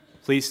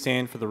Please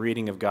stand for the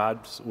reading of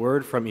God's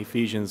word from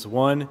Ephesians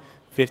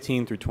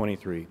 1:15 through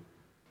 23.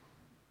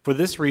 For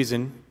this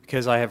reason,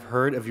 because I have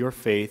heard of your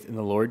faith in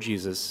the Lord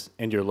Jesus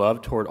and your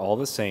love toward all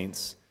the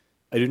saints,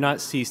 I do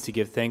not cease to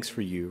give thanks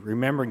for you,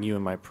 remembering you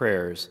in my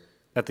prayers,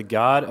 that the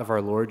God of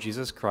our Lord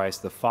Jesus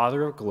Christ, the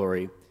Father of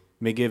glory,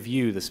 may give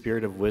you the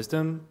spirit of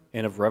wisdom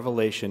and of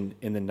revelation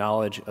in the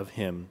knowledge of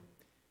him,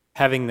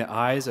 having the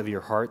eyes of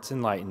your hearts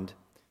enlightened,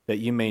 that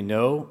you may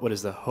know what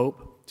is the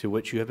hope to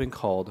which you have been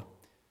called,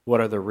 what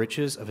are the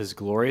riches of his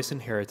glorious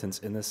inheritance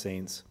in the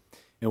saints,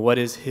 and what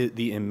is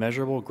the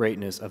immeasurable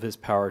greatness of his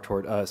power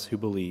toward us who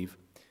believe,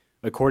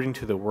 according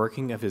to the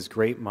working of his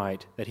great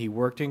might that he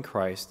worked in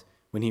Christ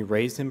when he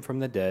raised him from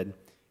the dead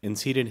and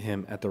seated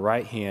him at the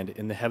right hand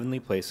in the heavenly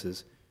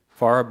places,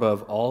 far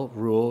above all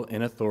rule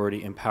and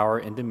authority and power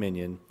and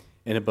dominion,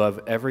 and above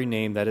every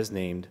name that is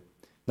named,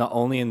 not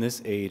only in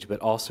this age, but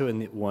also in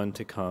the one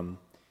to come.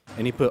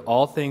 And he put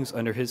all things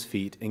under his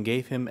feet and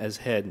gave him as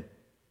head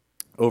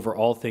over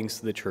all things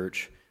to the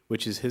church,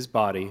 which is his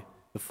body,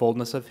 the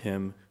fullness of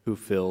him who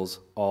fills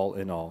all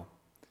in all.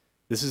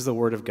 This is the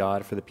word of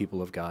God for the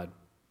people of God.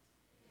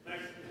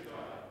 Thanks be to God.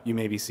 You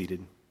may be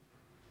seated.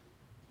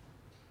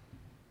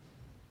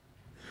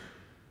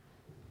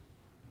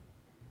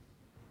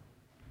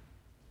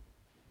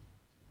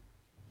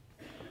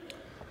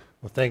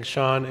 Well, thanks,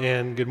 Sean,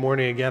 and good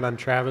morning again. I'm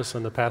Travis.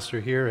 I'm the pastor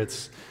here.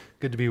 It's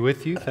good to be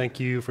with you. Thank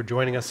you for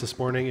joining us this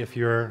morning. If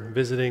you're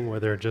visiting,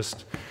 whether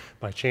just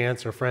by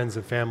chance or friends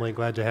and family,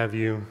 glad to have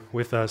you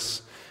with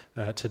us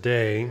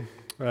today.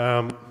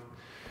 In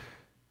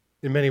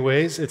many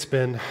ways, it's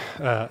been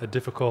a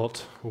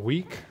difficult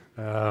week.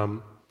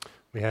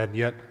 We had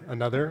yet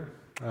another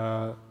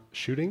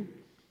shooting,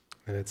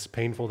 and it's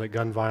painful that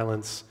gun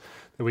violence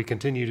that we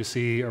continue to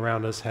see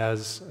around us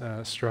has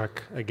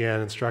struck again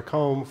and struck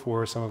home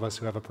for some of us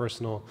who have a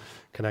personal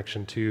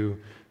connection to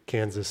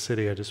Kansas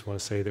City. I just want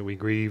to say that we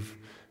grieve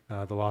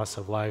the loss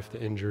of life,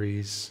 the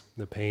injuries,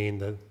 the pain,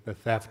 the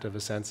theft of a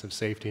sense of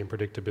safety and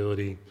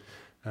predictability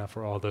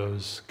for all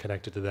those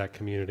connected to that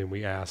community. And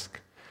we ask,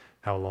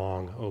 how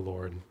long, O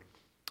Lord?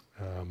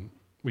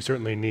 We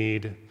certainly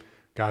need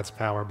God's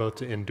power both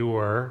to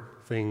endure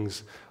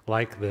things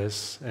like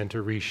this and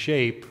to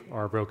reshape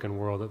our broken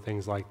world that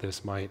things like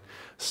this might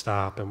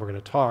stop. And we're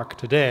going to talk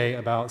today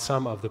about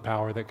some of the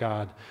power that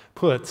God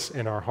puts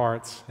in our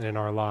hearts and in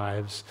our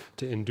lives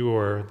to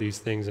endure these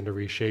things and to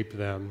reshape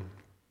them.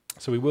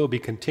 So we will be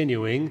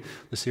continuing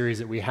the series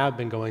that we have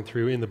been going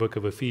through in the book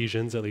of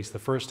Ephesians, at least the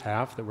first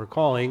half, that we're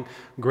calling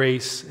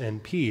Grace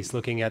and Peace,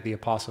 looking at the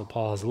Apostle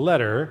Paul's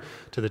letter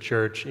to the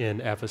church in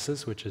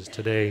Ephesus, which is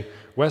today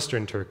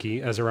Western Turkey,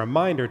 as a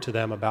reminder to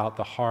them about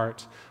the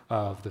heart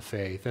of the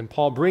faith. And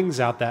Paul brings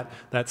out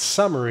that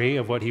summary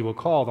of what he will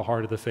call the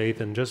heart of the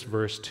faith in just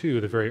verse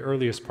 2, the very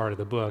earliest part of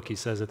the book. He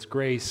says it's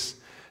grace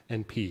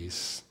and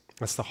peace.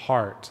 That's the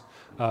heart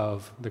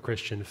of the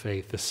Christian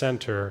faith, the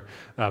center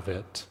of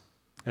it.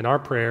 And our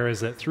prayer is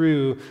that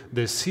through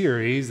this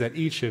series that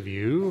each of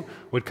you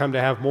would come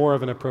to have more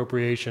of an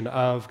appropriation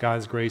of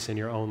God's grace in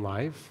your own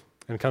life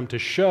and come to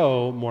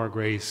show more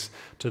grace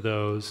to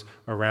those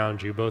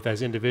around you, both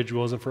as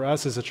individuals and for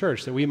us as a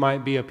church, that we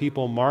might be a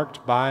people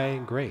marked by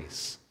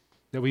grace,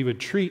 that we would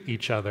treat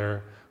each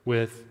other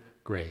with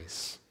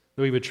grace,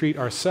 that we would treat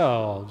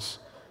ourselves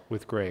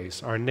with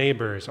grace, our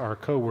neighbors, our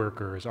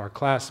coworkers, our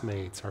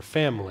classmates, our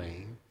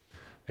family.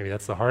 Maybe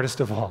that's the hardest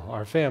of all,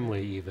 our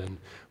family even,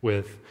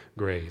 with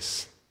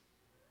grace.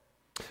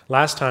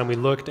 Last time we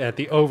looked at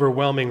the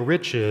overwhelming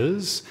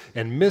riches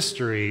and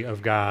mystery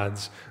of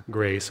God's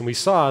grace, and we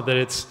saw that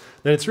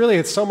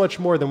it's so much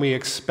more than we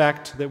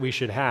expect that we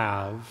should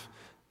have,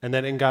 and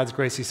that in God's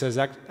grace he says,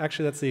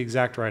 actually that's the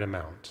exact right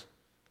amount.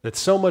 That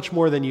so much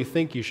more than you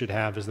think you should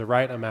have is the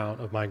right amount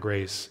of my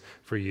grace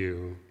for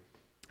you.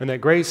 And that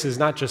grace is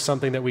not just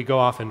something that we go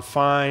off and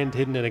find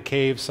hidden in a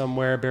cave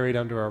somewhere, buried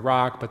under a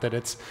rock, but that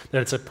it's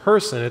a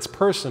person, it's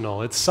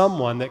personal, it's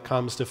someone that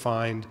comes to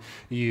find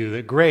you.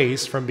 That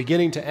grace, from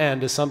beginning to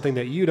end, is something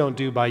that you don't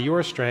do by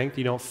your strength.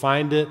 You don't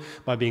find it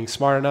by being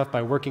smart enough,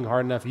 by working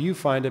hard enough. You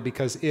find it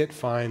because it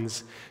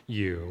finds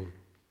you.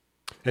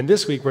 And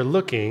this week we're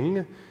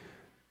looking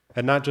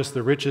at not just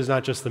the riches,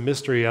 not just the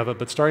mystery of it,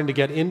 but starting to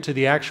get into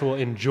the actual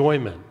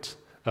enjoyment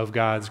of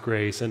God's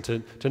grace and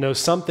to know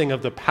something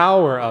of the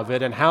power of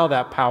it and how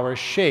that power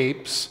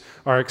shapes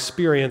our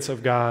experience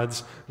of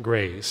God's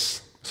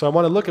grace. So I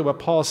want to look at what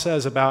Paul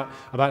says about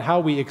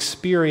how we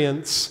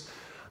experience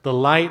the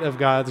light of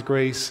God's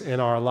grace in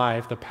our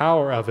life, the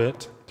power of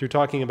it, through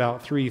talking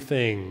about three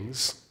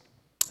things: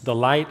 the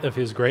light of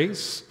his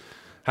grace,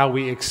 how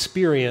we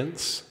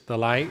experience the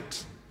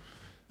light,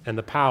 and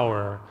the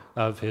power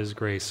of his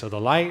grace. So the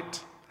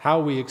light, how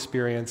we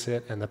experience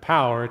it, and the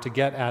power to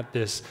get at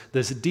this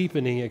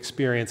deepening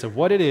experience of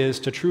what it is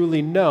to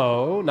truly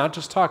know, not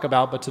just talk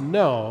about, but to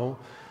know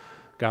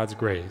God's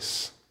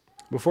grace.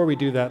 Before we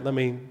do that, let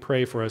me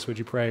pray for us. Would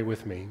you pray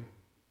with me?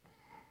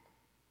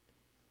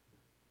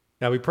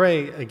 Now we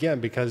pray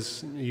again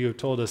because you have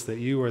told us that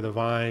you are the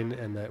vine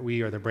and that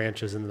we are the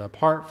branches, and that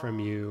apart from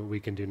you we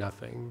can do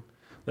nothing.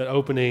 that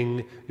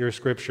opening your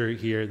scripture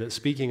here, that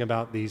speaking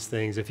about these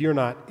things, if you're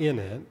not in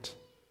it,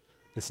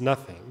 it's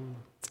nothing.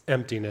 It's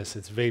emptiness,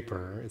 it's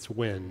vapor, it's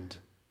wind.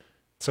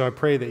 So I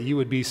pray that you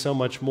would be so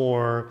much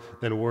more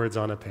than words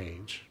on a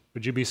page.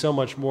 Would you be so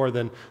much more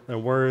than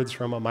words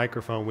from a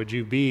microphone? Would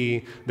you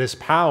be this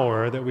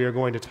power that we are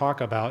going to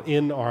talk about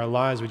in our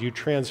lives? Would you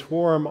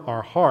transform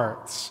our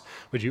hearts?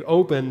 Would you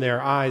open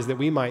their eyes that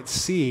we might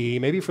see,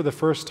 maybe for the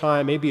first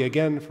time, maybe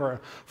again for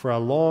a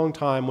long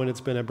time when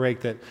it's been a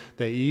break, that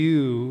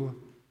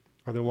you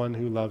are the one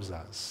who loves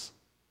us,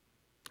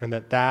 and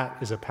that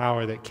is a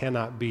power that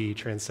cannot be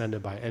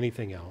transcended by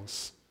anything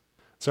else.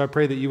 So I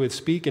pray that you would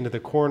speak into the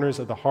corners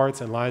of the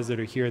hearts and lives that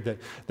are here that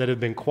have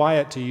been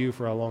quiet to you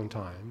for a long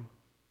time,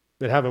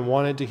 that haven't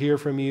wanted to hear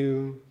from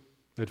you,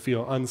 that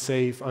feel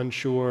unsafe,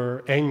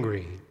 unsure,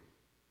 angry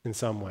in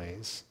some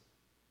ways.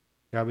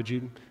 God, would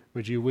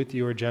you, with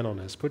your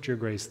gentleness, put your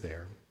grace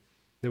there,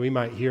 that we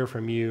might hear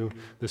from you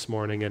this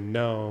morning and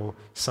know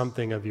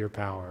something of your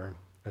power,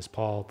 as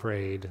Paul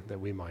prayed that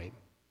we might.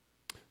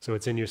 So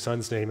it's in your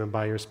Son's name and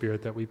by your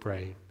Spirit that we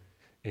pray.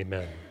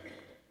 Amen.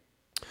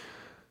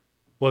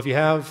 Well, if you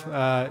have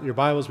your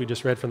Bibles, we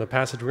just read from the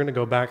passage. We're going to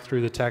go back through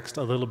the text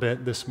a little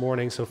bit this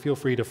morning, so feel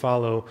free to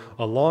follow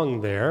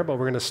along there. But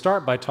we're going to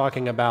start by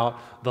talking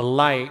about the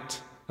light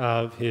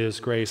of his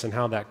grace and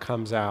how that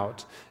comes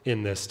out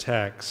in this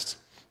text.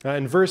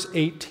 In verse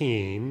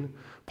 18,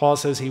 Paul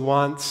says he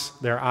wants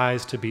their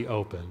eyes to be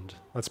opened.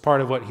 That's part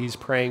of what he's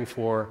praying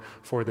for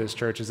this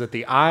church, is that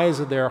the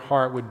eyes of their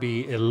heart would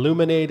be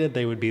illuminated,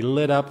 they would be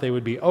lit up, they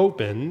would be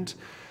opened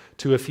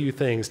to a few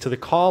things, to the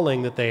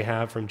calling that they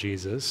have from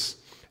Jesus,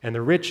 and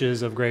the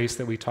riches of grace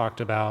that we talked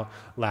about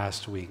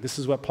last week. This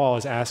is what Paul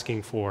is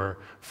asking for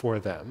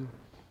them.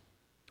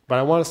 But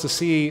I want us to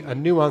see a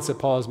nuance that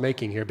Paul is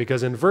making here,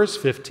 because in verse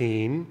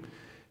 15,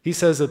 he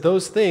says that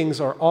those things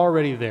are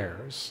already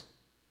theirs.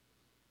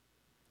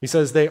 He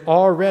says they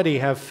already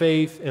have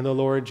faith in the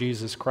Lord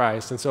Jesus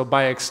Christ, and so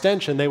by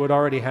extension, they would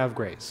already have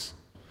grace.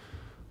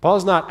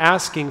 Paul's not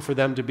asking for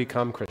them to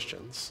become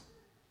Christians.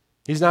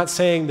 He's not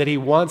saying that he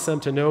wants them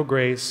to know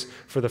grace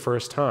for the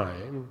first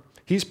time.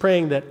 He's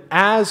praying that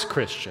as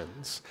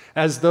Christians,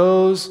 as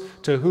those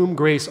to whom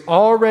grace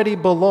already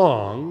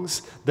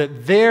belongs,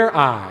 that their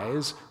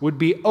eyes would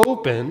be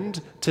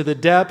opened to the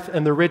depth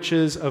and the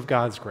riches of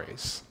God's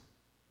grace.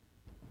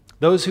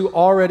 Those who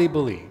already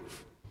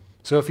believe.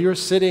 So if you're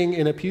sitting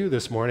in a pew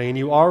this morning and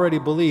you already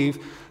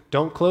believe,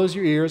 don't close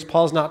your ears.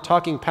 Paul's not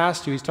talking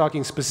past you. He's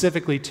talking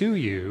specifically to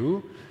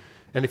you.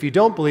 And if you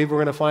don't believe, we're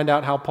going to find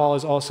out how Paul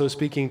is also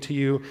speaking to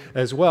you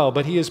as well.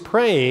 But he is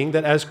praying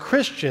that as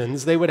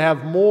Christians, they would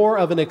have more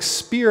of an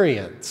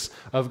experience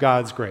of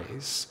God's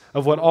grace,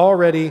 of what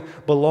already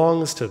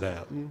belongs to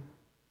them,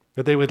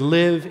 that they would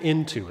live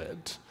into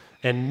it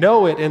and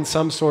know it in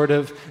some sort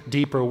of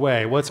deeper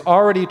way. What's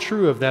already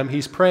true of them,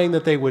 he's praying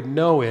that they would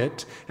know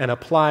it and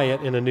apply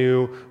it in a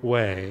new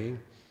way.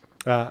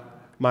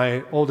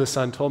 My oldest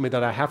son told me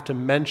that I have to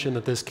mention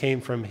that this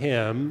came from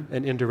him,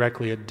 and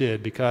indirectly it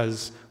did,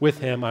 because with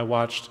him I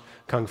watched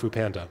Kung Fu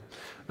Panda.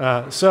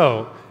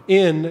 So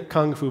in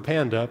Kung Fu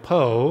Panda,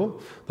 Po,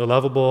 the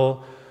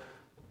lovable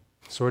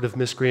sort of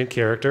miscreant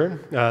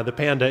character, the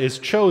panda is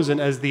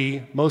chosen as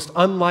the most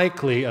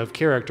unlikely of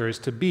characters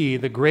to be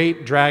the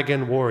great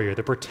dragon warrior,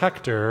 the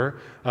protector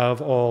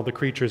of all the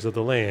creatures of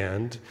the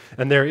land.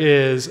 And there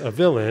is a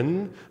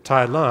villain,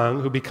 Tai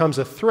Lung, who becomes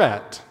a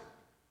threat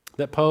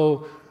that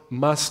Po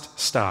must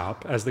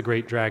stop as the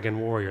great dragon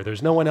warrior.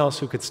 There's no one else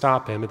who could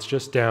stop him. It's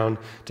just down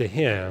to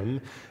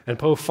him. And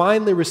Po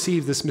finally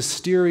receives this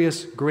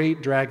mysterious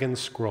great dragon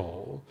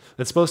scroll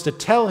that's supposed to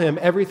tell him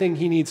everything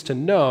he needs to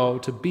know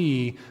to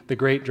be the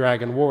great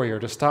dragon warrior,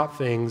 to stop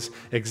things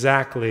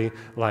exactly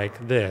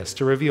like this,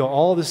 to reveal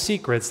all the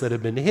secrets that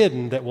have been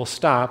hidden that will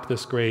stop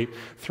this great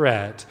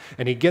threat.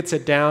 And he gets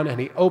it down and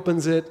he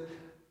opens it,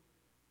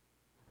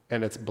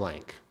 and it's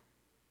blank.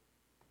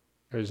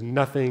 There's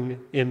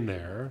nothing in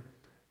there.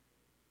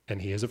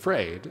 And he is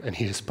afraid, and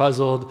he is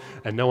puzzled,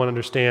 and no one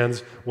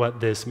understands what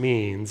this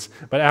means.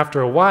 But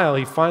after a while,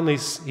 he finally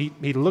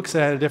he looks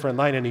at it in a different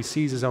light, and he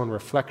sees his own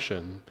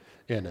reflection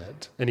in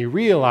it. And he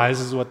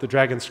realizes what the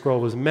dragon scroll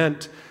was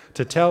meant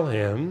to tell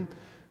him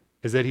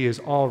is that he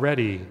is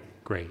already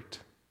great.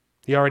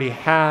 He already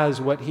has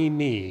what he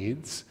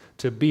needs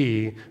to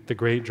be the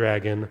great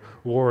dragon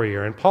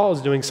warrior. And Paul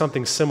is doing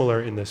something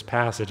similar in this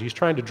passage. He's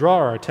trying to draw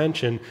our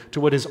attention to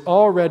what is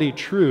already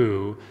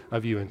true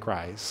of you in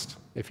Christ,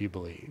 if you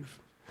believe.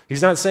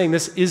 He's not saying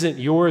this isn't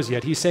yours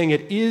yet. He's saying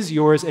it is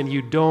yours and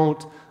you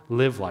don't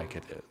live like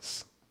it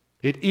is.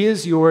 It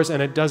is yours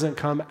and it doesn't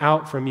come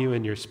out from you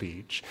in your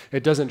speech.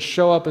 It doesn't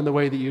show up in the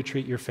way that you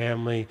treat your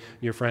family,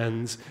 your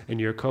friends, and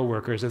your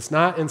coworkers. It's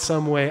not in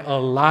some way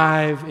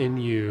alive in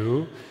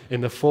you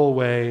in the full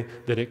way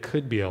that it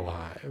could be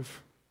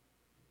alive.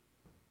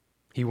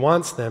 He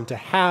wants them to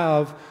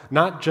have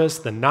not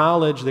just the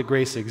knowledge that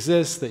grace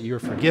exists, that you're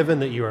forgiven,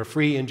 that you are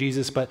free in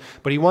Jesus, but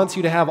he wants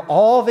you to have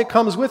all that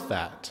comes with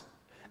that.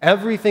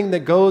 Everything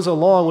that goes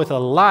along with a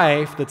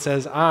life that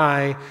says,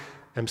 I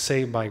am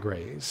saved by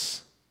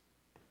grace.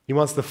 He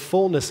wants the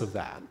fullness of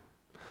that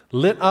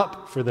lit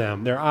up for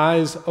them, their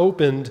eyes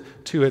opened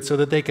to it so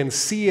that they can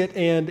see it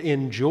and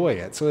enjoy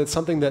it. So it's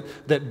something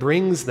that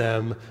brings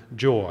them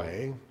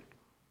joy.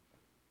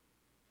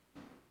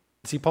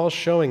 See, Paul's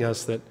showing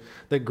us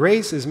that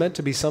grace is meant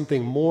to be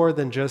something more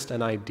than just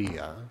an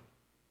idea.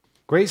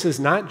 Grace is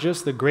not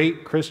just the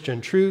great Christian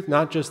truth,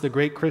 not just the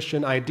great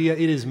Christian idea.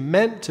 It is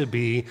meant to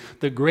be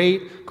the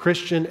great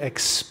Christian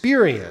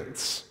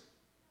experience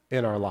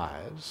in our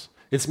lives.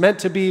 It's meant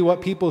to be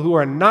what people who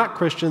are not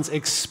Christians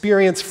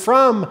experience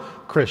from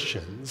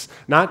Christians,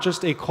 not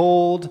just a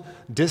cold,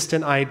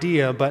 distant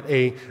idea, but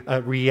a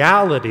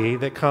reality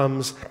that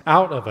comes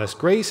out of us.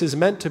 Grace is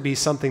meant to be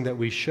something that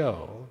we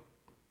show,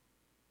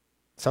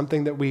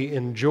 something that we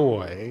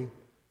enjoy,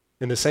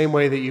 in the same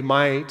way that you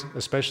might,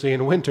 especially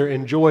in winter,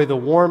 enjoy the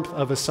warmth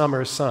of a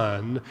summer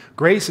sun.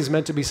 Grace is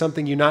meant to be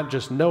something you not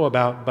just know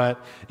about,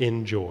 but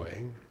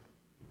enjoy.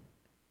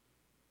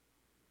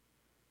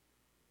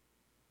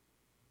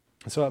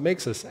 So it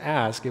makes us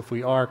ask, if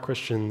we are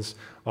Christians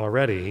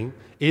already,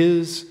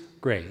 is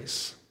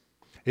grace,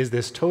 is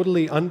this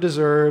totally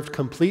undeserved,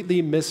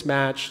 completely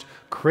mismatched,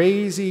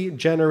 crazy,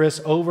 generous,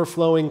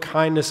 overflowing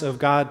kindness of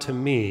God to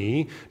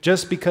me,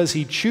 just because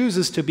he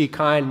chooses to be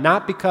kind,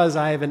 not because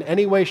I have in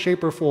any way,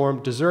 shape, or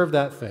form deserved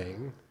that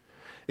thing,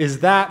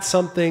 is that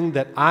something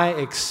that I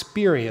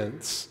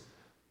experience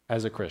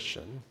as a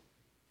Christian?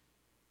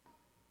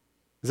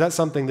 Is that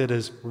something that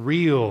is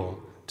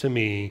real to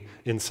me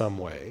in some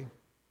way?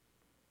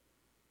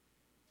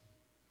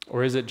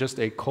 Or is it just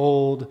a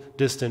cold,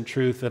 distant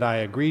truth that I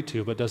agree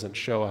to but doesn't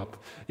show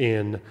up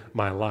in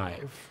my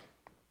life?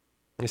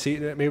 You see,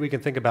 maybe we can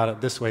think about it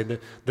this way.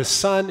 The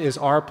sun is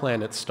our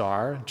planet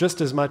star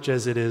just as much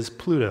as it is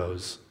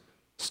Pluto's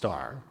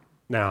star.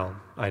 Now,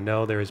 I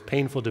know there is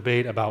painful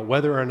debate about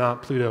whether or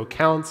not Pluto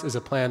counts as a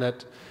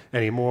planet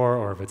anymore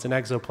or if it's an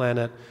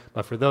exoplanet,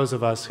 but for those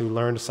of us who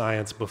learned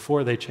science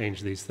before they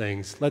changed these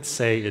things, let's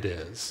say it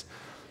is.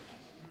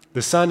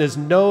 The sun is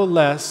no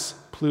less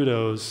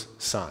Pluto's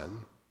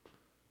sun.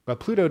 But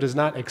Pluto does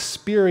not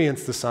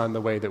experience the sun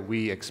the way that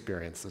we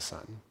experience the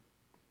sun.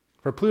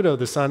 For Pluto,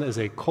 the sun is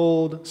a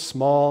cold,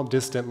 small,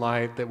 distant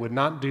light that would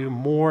not do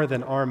more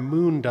than our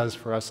moon does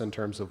for us in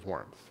terms of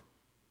warmth.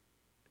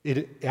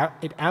 It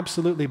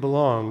absolutely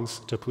belongs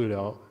to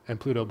Pluto, and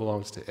Pluto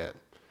belongs to it.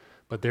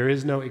 But there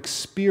is no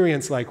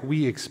experience like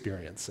we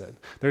experience it.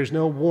 There's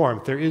no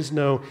warmth. There is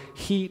no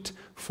heat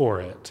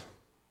for it.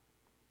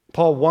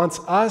 Paul wants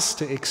us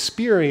to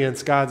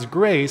experience God's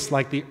grace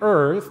like the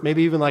earth,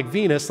 maybe even like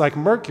Venus, like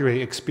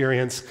Mercury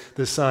experience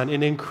the sun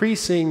in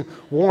increasing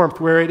warmth,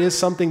 where it is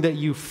something that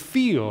you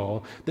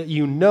feel, that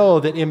you know,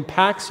 that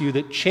impacts you,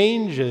 that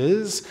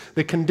changes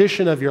the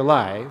condition of your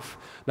life,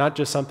 not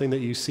just something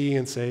that you see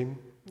and say,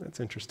 that's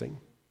interesting.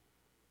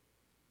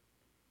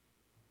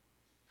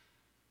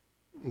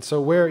 And so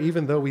where,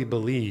 even though we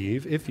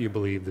believe, if you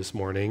believe this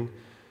morning,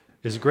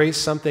 is grace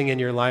something in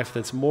your life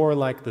that's more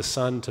like the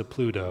sun to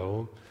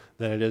Pluto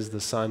than it is the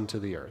sun to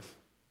the earth?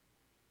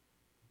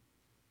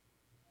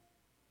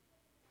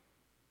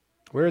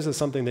 Where is it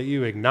something that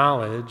you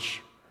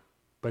acknowledge,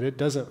 but it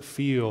doesn't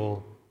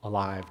feel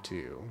alive to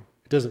you?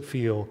 It doesn't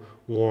feel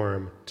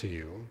warm to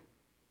you?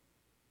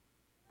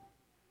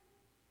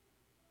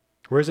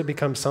 Where does it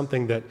become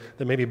something that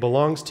maybe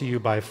belongs to you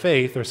by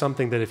faith, or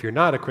something that if you're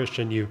not a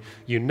Christian,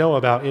 you know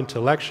about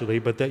intellectually,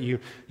 but that you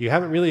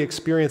haven't really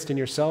experienced in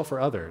yourself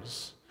or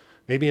others,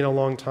 maybe in a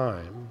long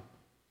time?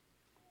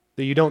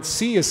 That you don't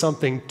see as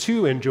something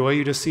to enjoy,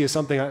 you just see as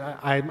something,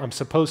 I'm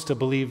supposed to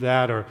believe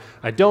that, or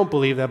I don't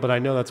believe that, but I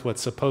know that's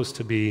what's supposed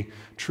to be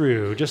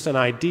true. Just an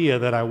idea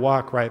that I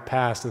walk right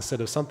past instead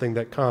of something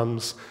that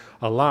comes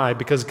alive.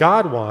 Because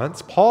God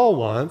wants, Paul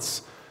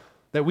wants,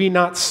 that we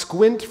not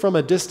squint from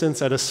a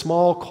distance at a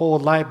small,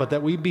 cold light, but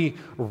that we be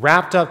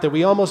wrapped up, that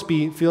we almost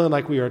be feeling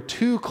like we are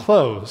too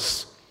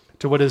close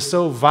to what is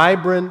so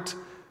vibrant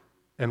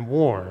and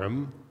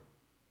warm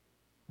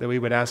that we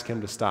would ask him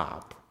to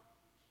stop.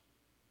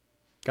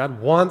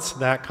 God wants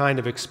that kind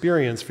of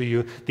experience for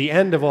you. The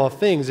end of all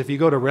things, if you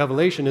go to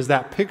Revelation, is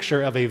that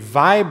picture of a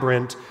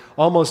vibrant,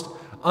 almost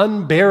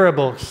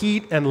unbearable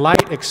heat and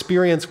light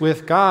experience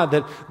with God.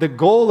 That the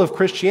goal of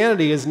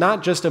Christianity is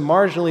not just a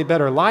marginally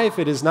better life.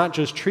 It is not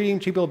just treating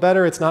people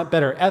better. It's not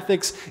better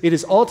ethics. It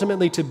is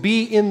ultimately to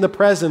be in the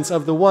presence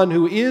of the one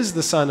who is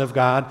the Son of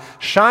God,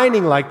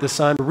 shining like the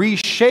sun,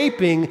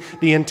 reshaping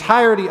the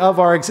entirety of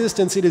our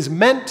existence. It is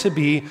meant to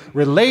be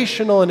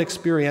relational and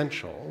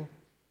experiential.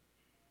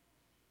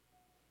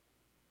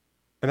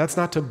 And that's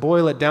not to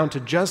boil it down to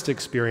just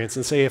experience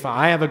and say, if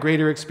I have a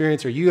greater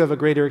experience or you have a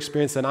greater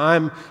experience, then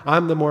I'm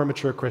the more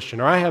mature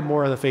Christian, or I have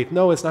more of the faith.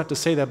 No, it's not to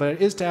say that, but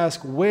it is to ask,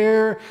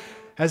 where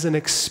has an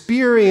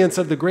experience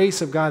of the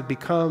grace of God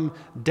become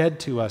dead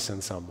to us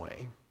in some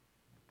way?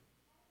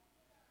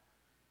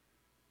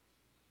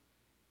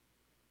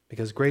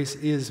 Because grace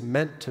is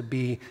meant to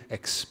be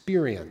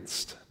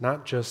experienced,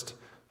 not just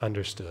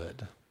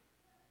understood.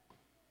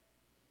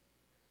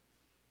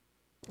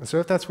 And so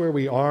if that's where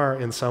we are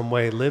in some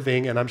way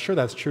living, and I'm sure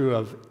that's true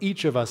of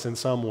each of us in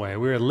some way,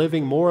 we're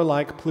living more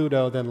like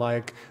Pluto than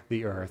like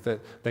the earth,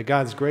 that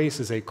God's grace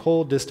is a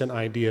cold, distant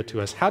idea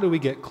to us. How do we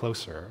get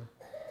closer?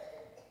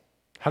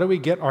 How do we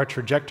get our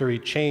trajectory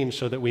changed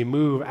so that we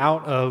move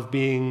out of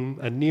being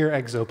a near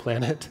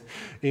exoplanet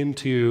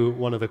into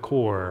one of the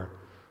core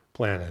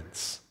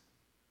planets?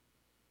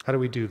 How do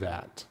we do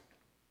that?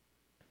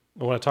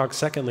 I want to talk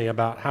secondly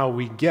about how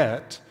we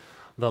get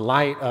the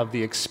light of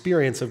the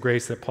experience of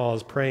grace that Paul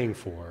is praying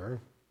for.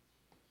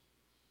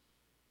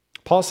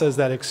 Paul says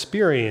that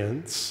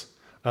experience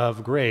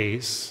of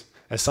grace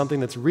as something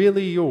that's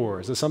really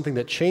yours, as something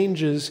that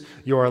changes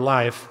your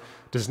life,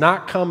 does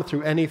not come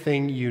through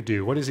anything you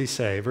do. What does he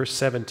say? Verse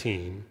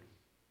 17.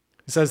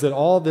 He says that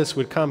all this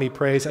would come, he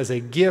prays, as a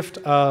gift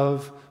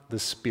of the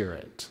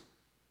Spirit.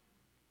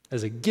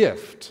 As a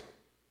gift.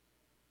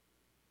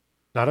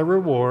 Not a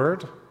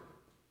reward.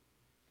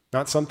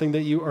 Not something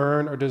that you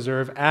earn or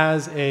deserve,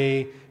 as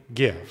a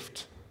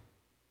gift.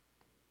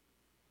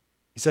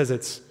 He says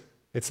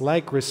it's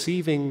like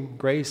receiving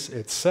grace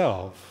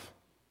itself.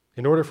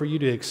 In order for you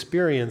to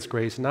experience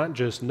grace, not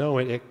just know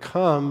it, it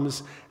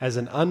comes as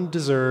an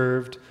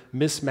undeserved,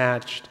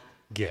 mismatched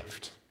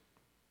gift.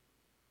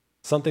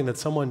 Something that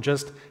someone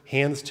just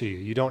hands to you.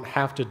 You don't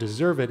have to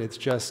deserve it, it's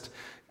just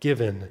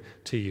given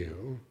to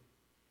you.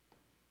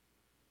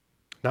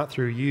 Not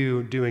through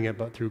you doing it,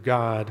 but through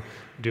God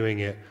doing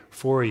it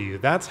for you.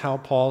 That's how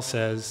Paul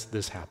says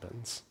this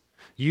happens.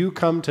 You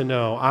come to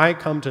know, I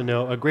come to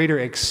know a greater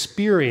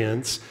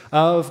experience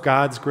of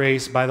God's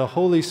grace by the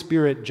Holy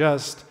Spirit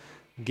just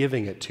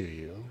giving it to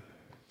you.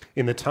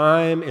 In the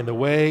time, in the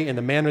way, in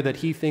the manner that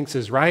he thinks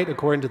is right,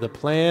 according to the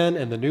plan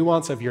and the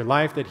nuance of your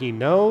life that he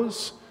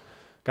knows.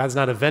 God's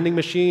not a vending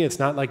machine. It's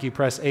not like you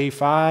press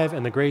A5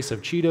 and the grace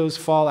of Cheetos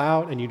fall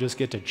out and you just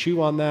get to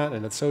chew on that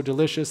and it's so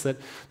delicious that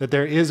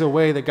there is a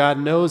way that God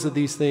knows that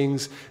these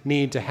things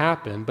need to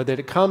happen, but that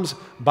it comes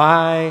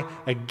by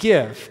a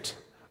gift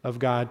of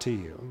God to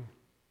you,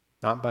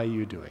 not by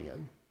you doing it.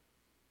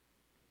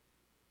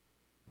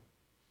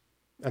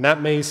 And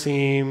that may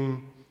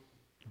seem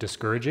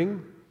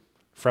discouraging,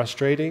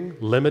 frustrating,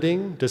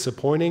 limiting,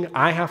 disappointing.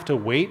 I have to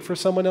wait for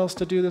someone else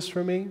to do this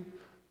for me.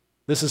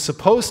 This is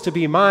supposed to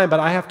be mine, but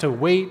I have to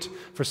wait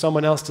for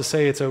someone else to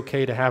say it's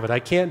okay to have it. I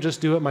can't just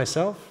do it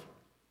myself.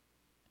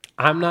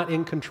 I'm not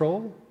in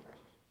control.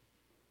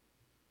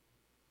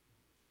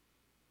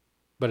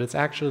 But it's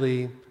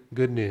actually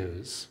good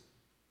news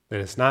that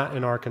it's not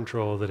in our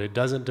control, that it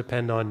doesn't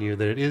depend on you,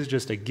 that it is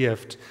just a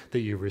gift that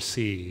you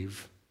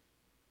receive.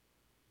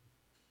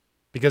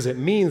 Because it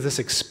means this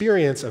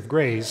experience of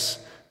grace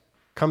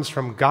comes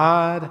from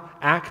God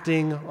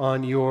acting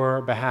on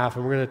your behalf.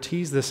 And we're going to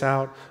tease this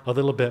out a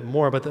little bit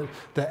more, but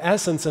the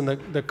essence and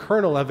the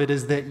kernel of it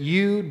is that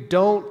you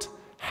don't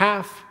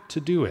have to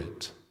do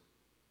it.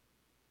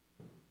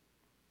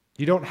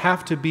 You don't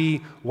have to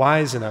be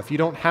wise enough. You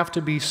don't have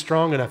to be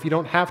strong enough. You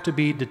don't have to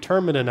be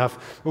determined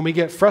enough. When we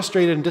get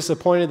frustrated and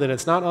disappointed that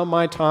it's not on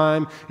my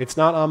time, it's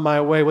not on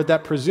my way, what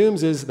that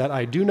presumes is that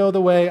I do know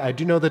the way, I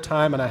do know the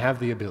time, and I have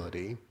the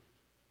ability.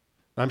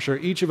 I'm sure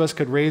each of us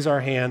could raise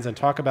our hands and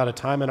talk about a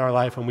time in our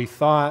life when we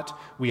thought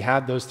we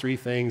had those three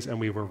things and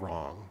we were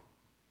wrong.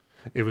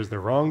 It was the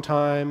wrong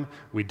time,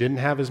 we didn't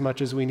have as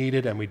much as we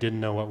needed, and we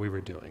didn't know what we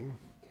were doing.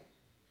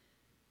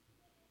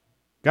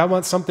 God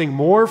wants something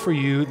more for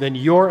you than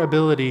your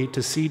ability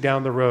to see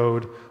down the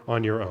road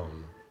on your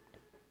own.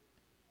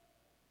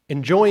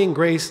 Enjoying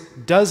grace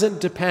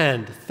doesn't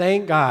depend,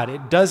 thank God,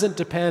 it doesn't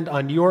depend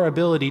on your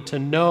ability to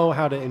know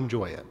how to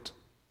enjoy it.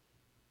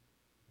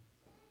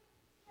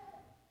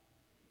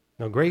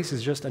 No, grace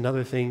is just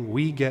another thing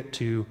we get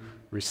to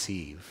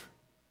receive.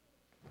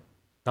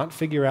 Not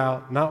figure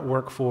out, not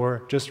work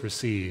for, just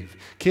receive.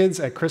 Kids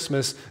at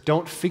Christmas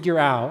don't figure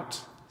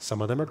out.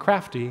 Some of them are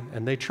crafty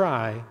and they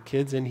try.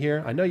 Kids in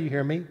here, I know you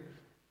hear me.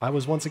 I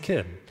was once a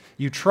kid.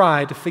 You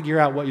try to figure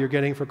out what you're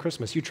getting for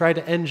Christmas. You try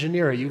to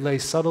engineer it. You lay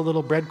subtle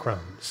little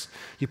breadcrumbs.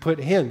 You put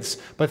hints.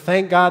 But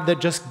thank God that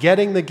just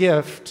getting the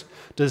gift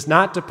does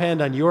not depend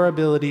on your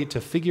ability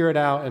to figure it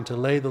out and to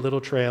lay the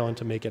little trail and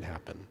to make it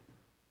happen.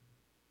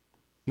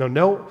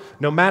 No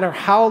matter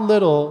how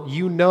little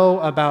you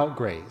know about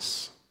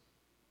grace,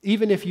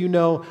 even if you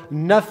know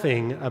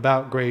nothing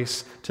about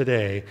grace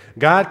today,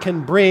 God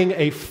can bring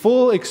a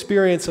full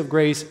experience of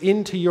grace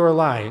into your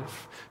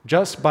life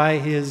just by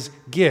his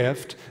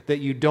gift that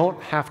you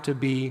don't have to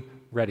be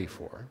ready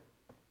for.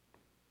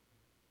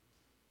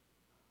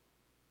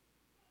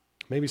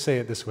 Maybe say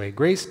it this way: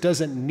 grace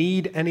doesn't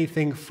need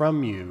anything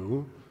from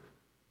you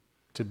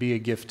to be a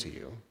gift to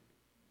you.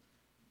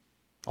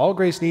 All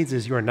grace needs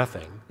is your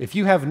nothing. If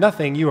you have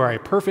nothing, you are a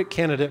perfect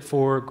candidate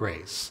for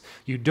grace.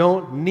 You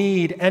don't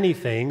need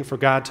anything for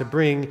God to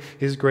bring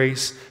his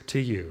grace to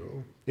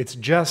you. It's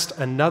just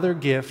another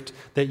gift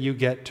that you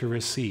get to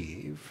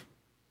receive.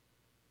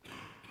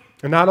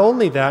 And not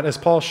only that, as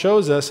Paul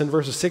shows us in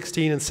verses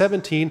 16 and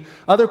 17,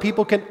 other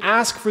people can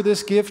ask for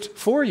this gift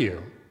for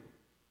you.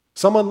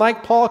 Someone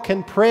like Paul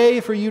can pray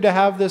for you to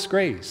have this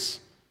grace.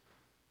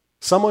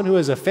 Someone who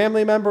is a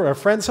family member, a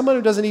friend, someone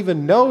who doesn't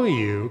even know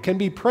you can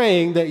be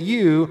praying that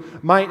you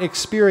might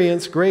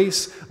experience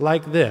grace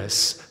like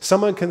this.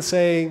 Someone can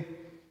say,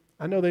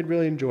 I know they'd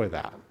really enjoy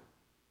that.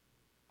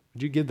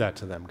 Would you give that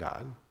to them,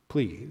 God?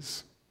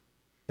 Please.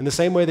 In the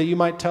same way that you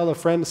might tell a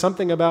friend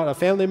something about a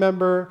family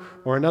member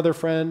or another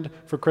friend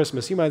for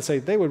Christmas, you might say,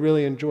 they would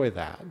really enjoy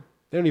that.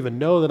 They don't even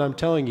know that I'm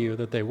telling you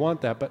that they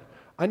want that, but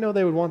I know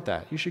they would want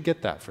that. You should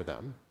get that for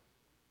them.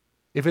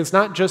 If it's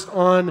not just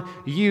on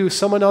you,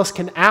 someone else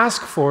can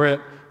ask for it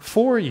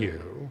for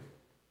you.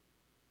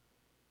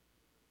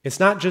 It's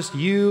not just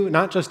you,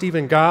 not just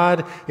even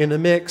God in the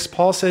mix.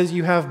 Paul says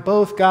you have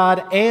both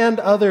God and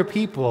other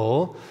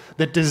people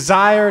that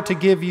desire to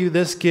give you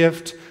this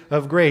gift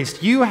of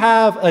grace. You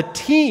have a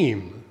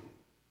team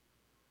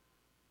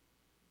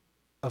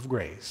of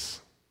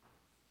grace,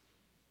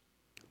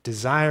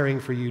 desiring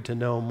for you to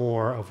know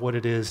more of what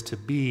it is to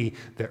be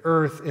the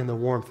earth in the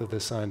warmth of the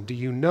sun. Do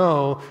you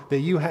know that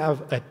you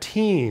have a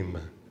team?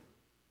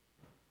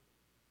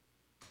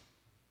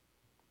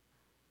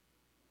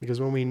 Because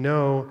when we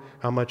know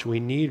how much we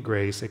need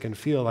grace, it can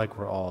feel like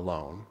we're all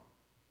alone.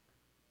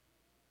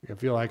 It can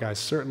feel like I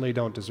certainly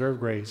don't deserve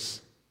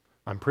grace.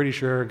 I'm pretty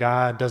sure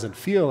God doesn't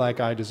feel like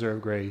I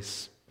deserve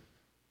grace,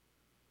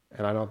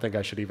 and I don't think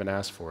I should even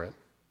ask for it.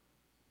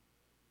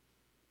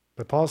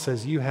 But Paul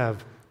says you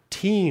have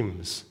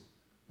teams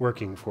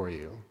working for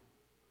you.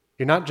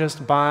 You're not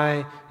just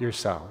by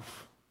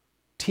yourself.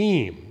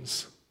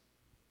 Teams.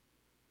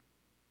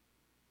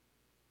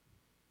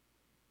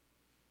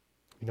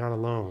 You're not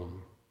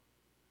alone.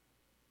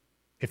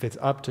 If it's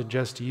up to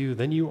just you,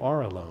 then you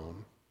are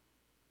alone.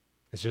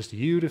 It's just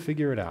you to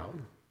figure it out.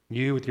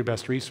 You with your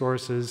best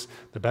resources,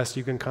 the best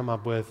you can come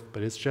up with,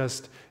 but it's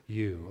just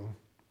you.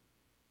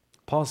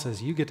 Paul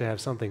says you get to have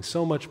something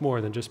so much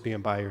more than just being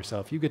by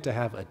yourself. You get to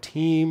have a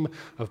team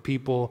of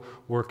people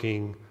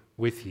working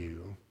with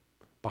you,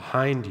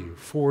 behind you,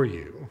 for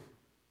you.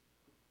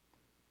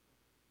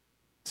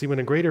 See, when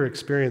a greater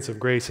experience of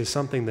grace is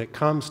something that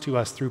comes to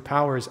us through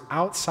powers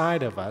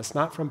outside of us,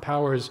 not from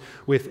powers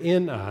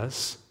within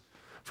us,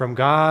 from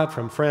God,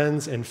 from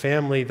friends and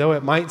family, though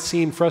it might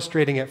seem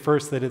frustrating at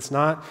first that it's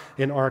not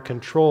in our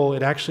control,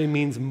 it actually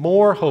means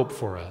more hope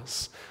for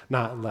us,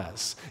 not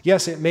less.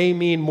 Yes, it may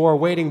mean more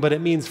waiting, but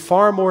it means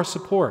far more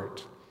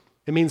support.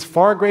 It means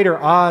far greater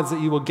odds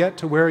that you will get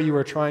to where you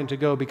are trying to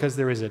go because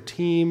there is a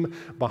team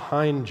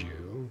behind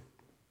you.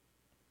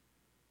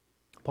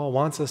 Paul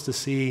wants us to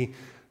see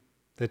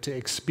that to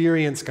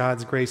experience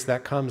God's grace,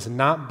 that comes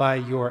not by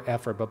your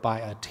effort, but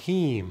by a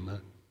team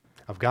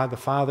of God the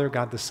Father,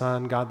 God the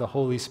Son, God the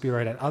Holy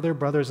Spirit, and other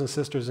brothers and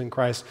sisters in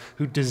Christ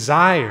who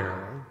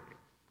desire,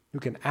 who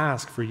can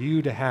ask for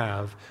you to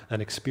have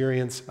an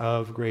experience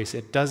of grace.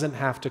 It doesn't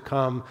have to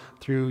come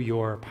through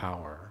your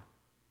power.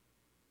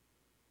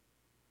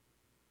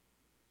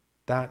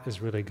 That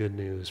is really good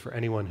news for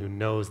anyone who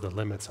knows the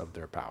limits of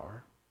their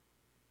power,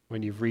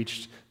 when you've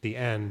reached the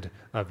end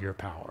of your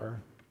power.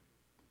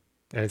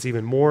 And it's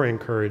even more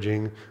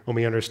encouraging when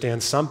we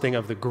understand something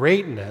of the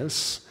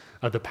greatness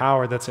of the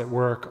power that's at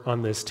work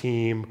on this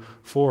team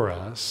for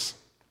us.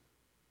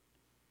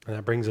 And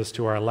that brings us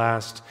to our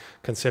last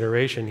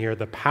consideration here,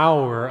 the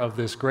power of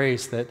this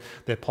grace that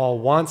Paul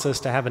wants us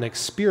to have an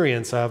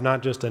experience of,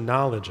 not just a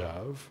knowledge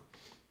of.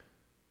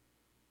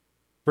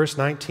 Verse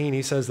 19,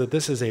 he says that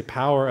this is a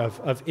power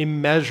of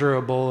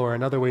immeasurable, or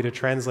another way to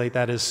translate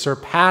that is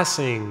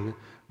surpassing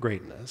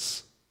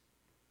greatness.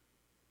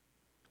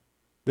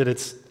 That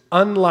it's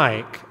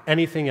unlike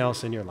anything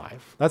else in your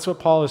life. That's what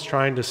Paul is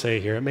trying to say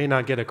here. It may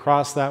not get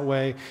across that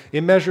way.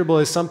 Immeasurable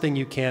is something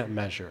you can't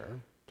measure.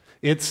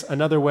 It's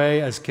another way,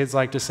 as kids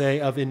like to say,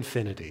 of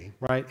infinity,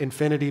 right?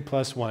 Infinity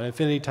plus one,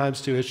 infinity times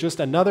two. It's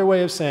just another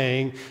way of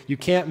saying you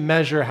can't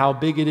measure how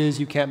big it is,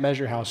 you can't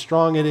measure how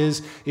strong it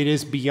is. It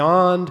is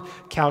beyond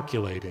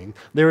calculating.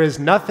 There is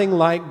nothing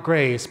like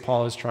grace,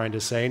 Paul is trying to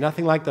say,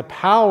 nothing like the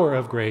power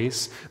of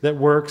grace that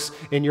works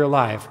in your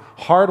life.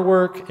 Hard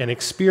work and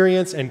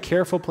experience and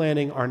careful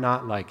planning are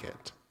not like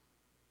it.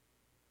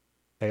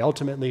 They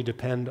ultimately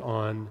depend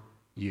on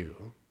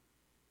you.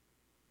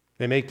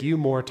 They make you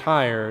more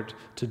tired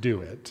to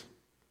do it.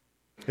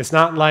 It's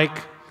not like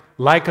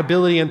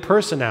likability and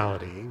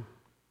personality,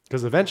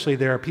 because eventually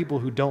there are people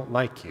who don't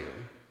like you.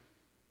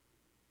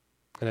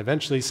 And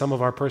eventually some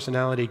of our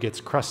personality gets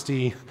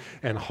crusty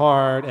and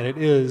hard, and it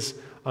is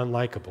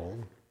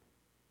unlikable.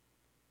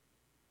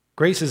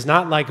 Grace is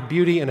not like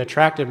beauty and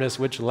attractiveness,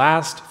 which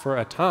last for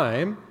a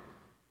time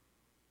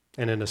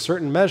and in a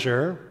certain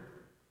measure,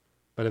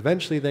 but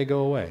eventually they go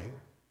away.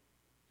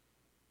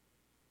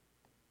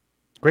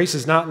 Grace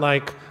is not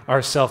like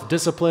our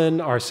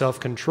self-discipline, our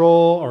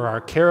self-control, or our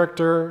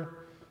character.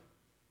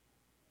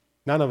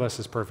 None of us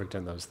is perfect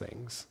in those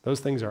things.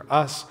 Those things are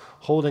us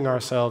holding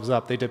ourselves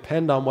up. They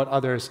depend on what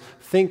others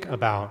think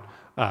about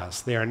us.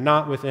 They are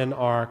not within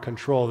our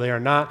control. They are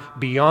not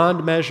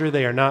beyond measure.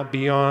 They are not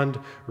beyond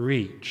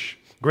reach.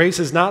 Grace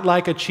is not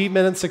like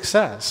achievement and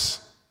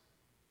success,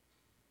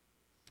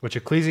 which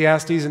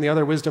Ecclesiastes and the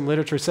other wisdom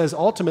literature says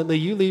ultimately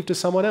you leave to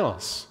someone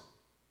else.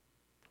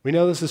 We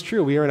know this is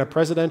true. We are in a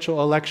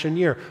presidential election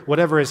year.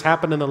 Whatever has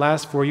happened in the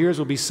last 4 years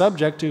will be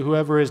subject to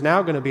whoever is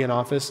now going to be in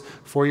office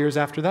 4 years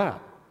after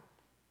that.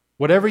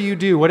 Whatever you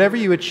do, whatever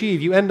you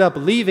achieve, you end up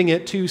leaving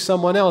it to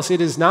someone else.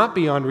 It is not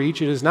beyond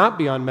reach. It is not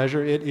beyond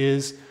measure. It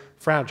is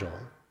fragile.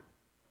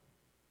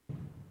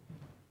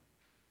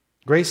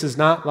 Grace is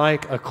not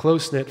like a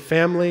close-knit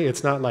family.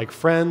 It's not like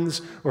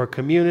friends or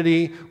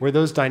community where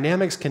those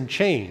dynamics can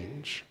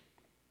change.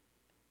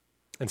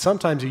 And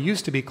sometimes you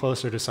used to be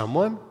closer to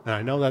someone, and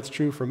I know that's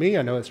true for me.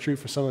 I know it's true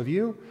for some of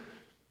you,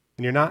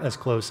 and you're not as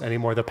close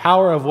anymore. The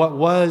power of what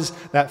was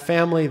that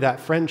family, that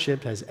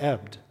friendship has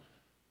ebbed.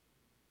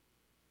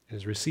 It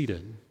has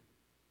receded.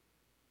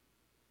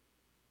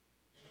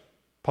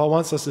 Paul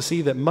wants us to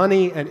see that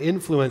money and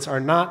influence are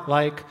not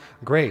like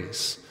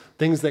grace.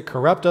 Things that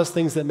corrupt us,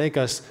 things that make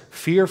us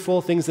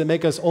fearful, things that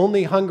make us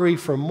only hungry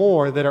for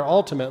more, that are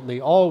ultimately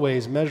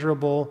always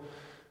measurable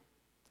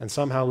and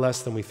somehow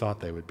less than we thought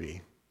they would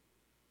be.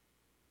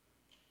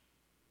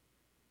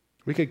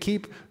 We could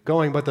keep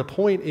going, but the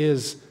point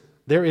is,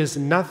 there is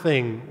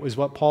nothing, is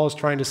what Paul is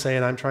trying to say,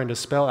 and I'm trying to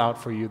spell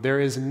out for you. There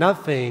is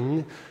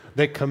nothing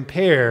that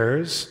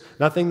compares,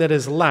 nothing that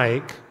is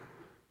like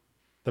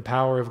the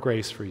power of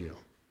grace for you.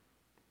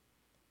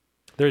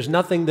 There's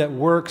nothing that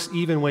works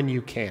even when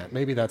you can't.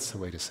 Maybe that's the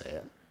way to say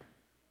it.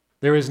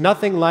 There is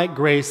nothing like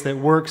grace that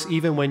works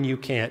even when you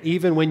can't,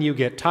 even when you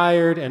get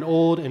tired and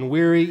old and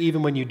weary,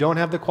 even when you don't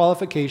have the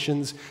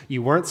qualifications,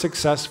 you weren't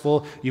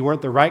successful, you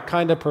weren't the right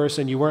kind of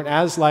person, you weren't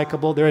as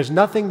likable. There is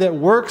nothing that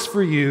works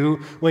for you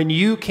when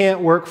you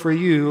can't work for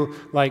you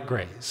like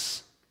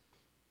grace.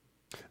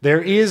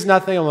 There is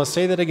nothing, I'm going to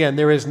say that again,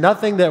 there is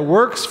nothing that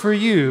works for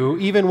you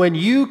even when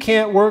you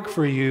can't work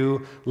for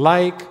you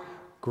like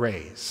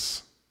grace.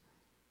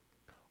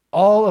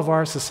 All of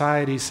our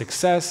society's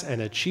success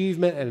and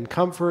achievement and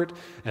comfort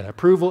and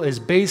approval is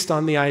based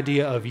on the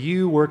idea of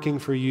you working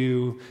for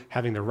you,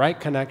 having the right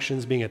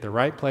connections, being at the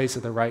right place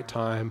at the right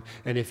time.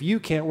 And if you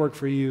can't work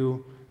for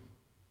you,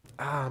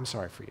 I'm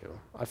sorry for you.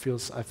 I feel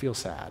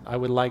sad. I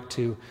would like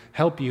to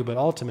help you, but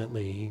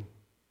ultimately,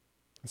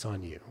 it's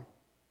on you.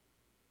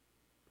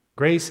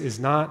 Grace is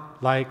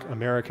not like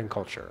American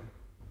culture.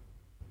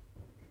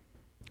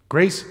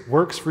 Grace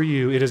works for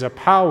you. It is a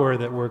power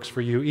that works for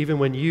you, even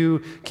when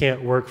you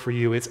can't work for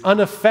you. It's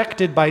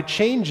unaffected by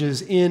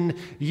changes in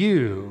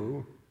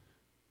you.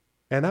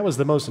 And that was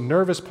the most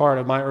nervous part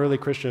of my early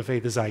Christian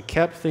faith, as I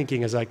kept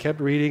thinking, as I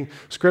kept reading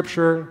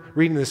Scripture,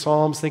 reading the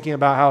Psalms, thinking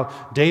about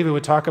how David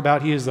would talk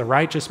about he is the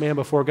righteous man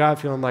before God,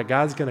 feeling like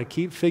God's going to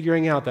keep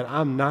figuring out that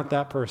I'm not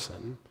that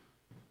person.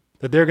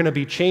 That there are going to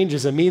be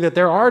changes in me, that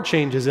there are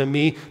changes in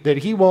me that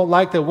he won't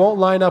like, that won't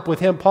line up with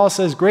him. Paul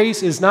says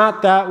grace is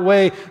not that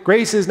way.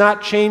 Grace is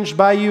not changed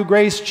by you.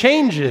 Grace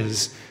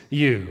changes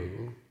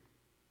you.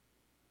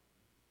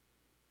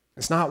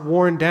 It's not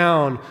worn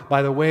down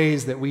by the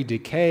ways that we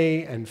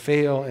decay and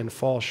fail and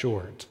fall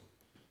short.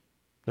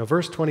 Now,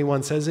 verse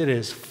 21 says it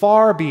is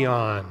far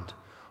beyond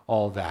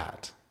all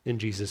that in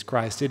Jesus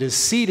Christ. It is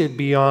seated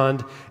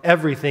beyond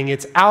everything.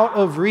 It's out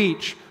of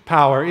reach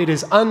power. It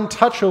is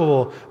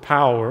untouchable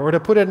power. Or to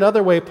put it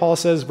another way, Paul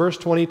says, verse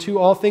 22,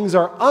 all things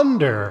are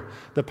under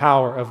the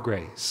power of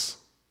grace.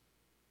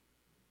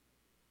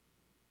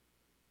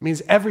 It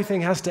means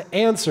everything has to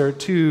answer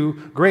to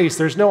grace.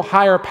 There's no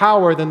higher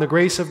power than the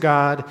grace of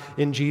God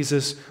in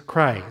Jesus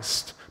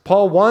Christ.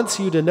 Paul wants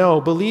you to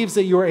know, believes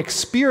that your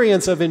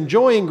experience of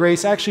enjoying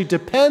grace actually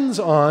depends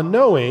on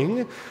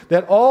knowing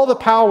that all the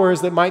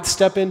powers that might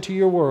step into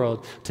your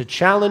world to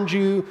challenge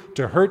you,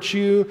 to hurt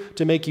you,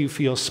 to make you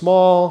feel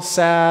small,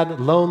 sad,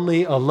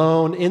 lonely,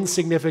 alone,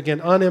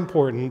 insignificant,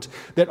 unimportant,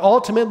 that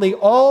ultimately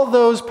all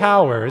those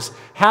powers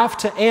have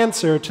to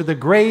answer to the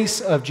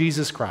grace of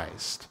Jesus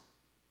Christ.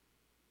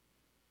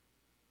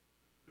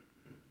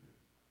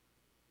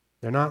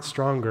 They're not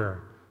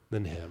stronger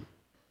than him.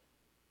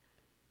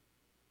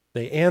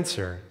 They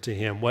answer to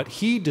him. What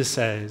he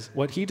decides,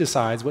 what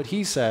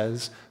he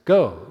says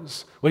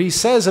goes. What he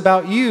says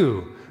about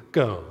you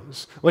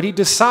goes. What he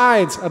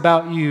decides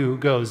about you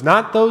goes.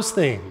 Not those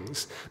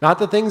things. Not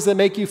the things that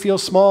make you feel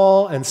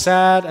small and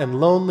sad and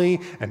lonely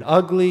and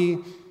ugly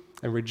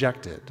and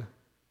rejected.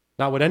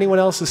 Not what anyone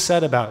else has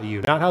said about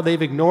you. Not how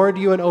they've ignored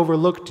you and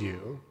overlooked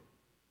you.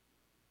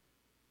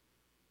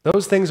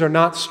 Those things are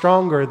not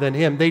stronger than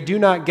him. They do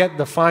not get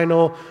the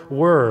final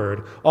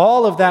word.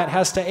 All of that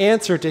has to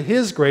answer to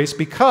his grace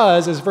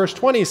because, as verse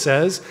 20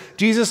 says,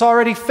 Jesus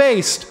already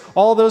faced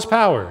all those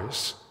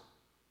powers.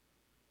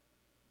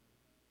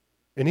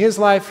 In his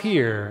life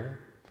here,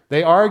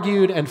 they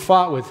argued and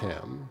fought with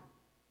him.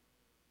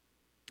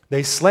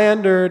 They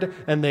slandered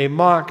and they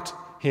mocked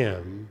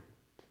him.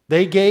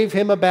 They gave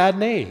him a bad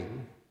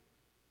name.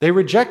 They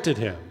rejected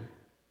him.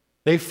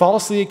 They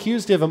falsely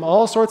accused him of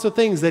all sorts of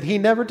things that he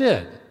never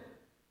did.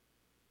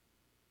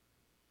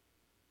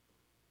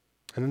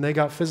 And then they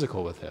got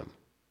physical with him.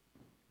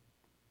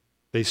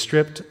 They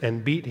stripped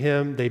and beat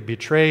him. They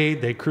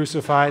betrayed, they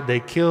crucified, they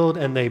killed,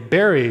 and they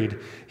buried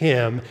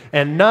him.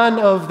 And none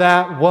of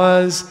that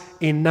was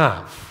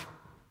enough.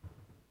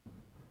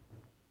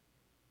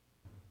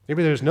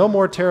 Maybe there's no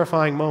more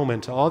terrifying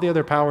moment to all the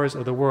other powers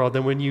of the world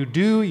than when you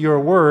do your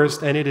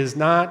worst and it is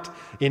not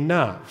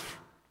enough.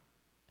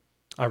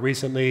 I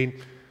recently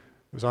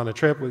was on a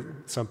trip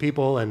with some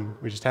people, and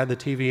we just had the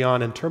TV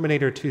on, and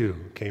Terminator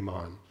 2 came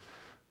on.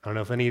 I don't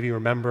know if any of you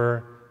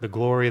remember the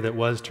glory that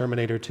was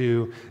Terminator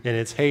 2 in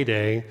its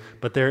heyday,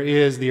 but there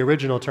is the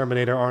original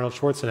Terminator, Arnold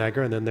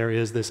Schwarzenegger, and then there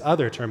is this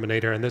other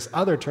Terminator, and this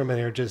other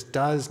Terminator just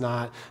does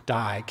not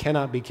die,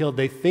 cannot be killed.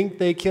 They think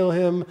they kill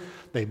him,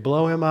 they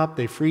blow him up,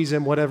 they freeze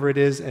him, whatever it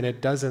is, and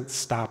it doesn't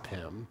stop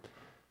him.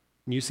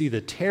 And you see the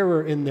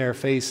terror in their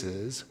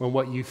faces when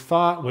what you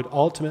thought would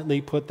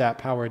ultimately put that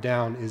power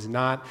down is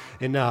not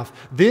enough.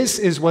 This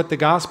is what the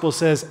gospel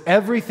says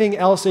everything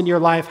else in your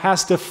life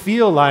has to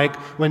feel like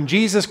when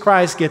Jesus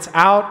Christ gets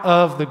out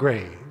of the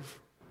grave.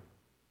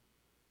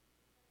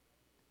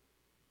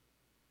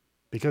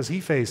 Because he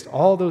faced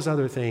all those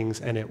other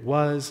things and it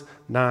was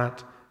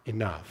not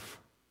enough.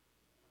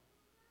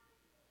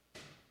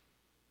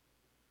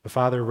 The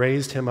Father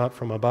raised him up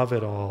from above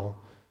it all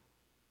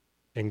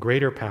in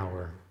greater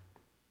power.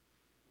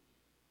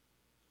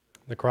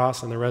 The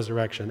cross and the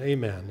resurrection,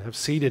 amen, have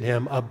seated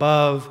him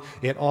above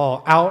it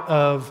all, out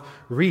of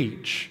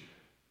reach.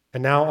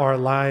 And now our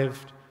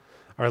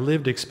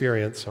lived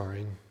experience,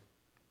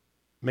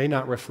 may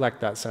not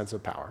reflect that sense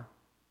of power.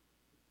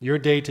 Your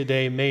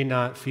day-to-day may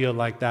not feel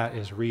like that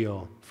is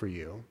real for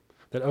you.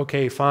 That,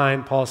 okay,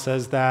 fine, Paul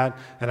says that,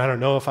 and I don't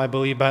know if I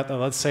believe that,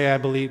 let's say I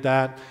believe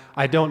that.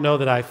 I don't know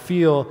that I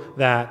feel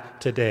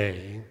that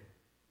today.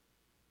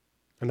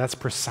 And that's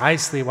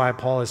precisely why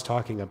Paul is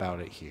talking about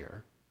it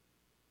here.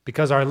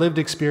 Because our lived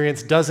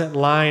experience doesn't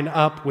line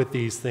up with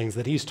these things,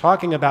 that he's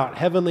talking about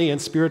heavenly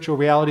and spiritual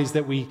realities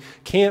that we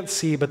can't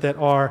see but that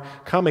are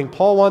coming.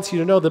 Paul wants you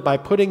to know that by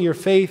putting your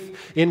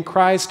faith in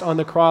Christ on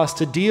the cross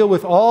to deal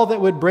with all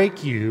that would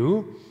break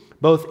you,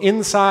 both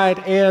inside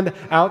and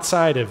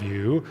outside of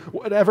you,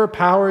 whatever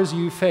powers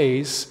you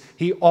face,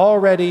 he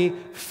already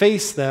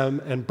faced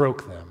them and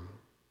broke them.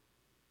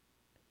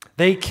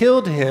 They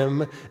killed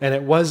him and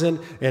it wasn't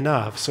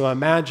enough. So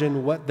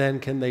imagine what then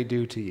can they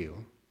do to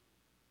you?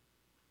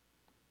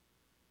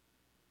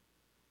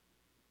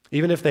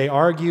 Even if they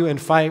argue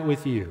and fight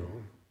with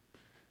you,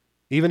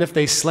 even if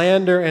they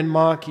slander and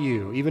mock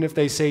you, even if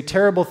they say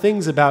terrible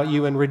things about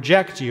you and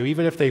reject you,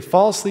 even if they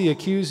falsely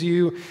accuse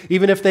you,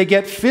 even if they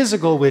get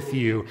physical with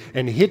you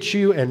and hit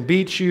you and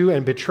beat you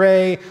and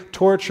betray,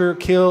 torture,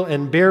 kill,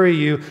 and bury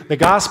you, the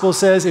gospel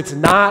says it's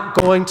not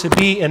going to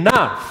be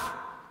enough.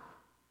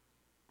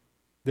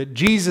 That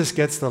Jesus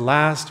gets the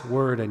last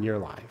word in your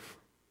life.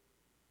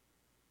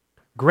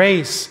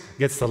 Grace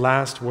gets the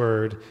last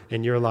word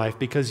in your life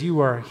because you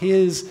are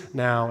his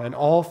now and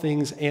all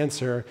things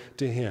answer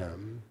to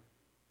him.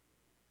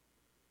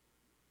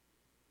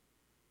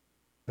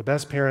 The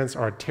best parents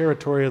are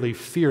territorially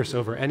fierce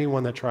over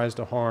anyone that tries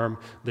to harm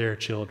their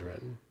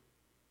children.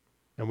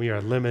 And we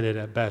are limited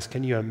at best.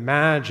 Can you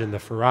imagine the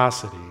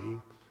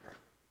ferocity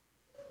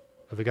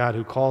of the God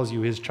who calls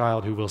you his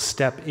child, who will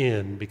step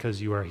in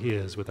because you are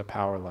his with a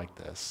power like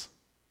this?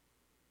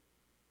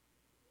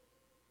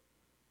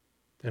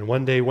 And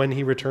one day when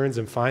he returns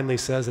and finally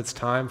says it's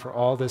time for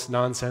all this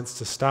nonsense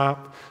to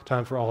stop,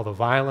 time for all the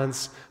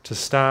violence to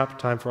stop,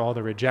 time for all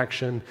the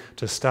rejection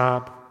to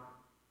stop,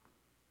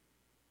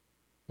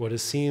 what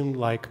has seemed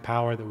like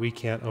power that we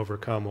can't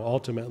overcome will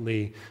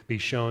ultimately be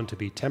shown to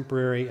be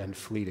temporary and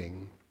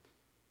fleeting,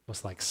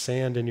 almost like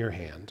sand in your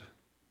hand.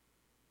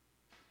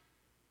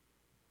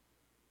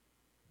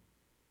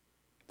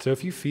 So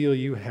if you feel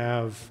you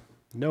have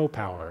no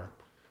power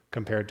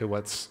compared to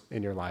what's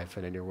in your life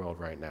and in your world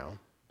right now,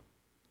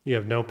 you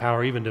have no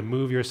power even to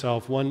move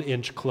yourself 1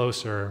 inch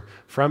closer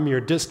from your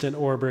distant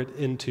orbit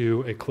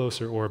into a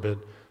closer orbit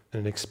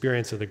and an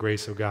experience of the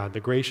grace of God. The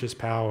gracious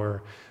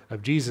power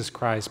of Jesus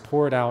Christ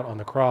poured out on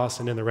the cross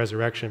and in the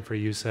resurrection for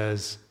you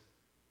says,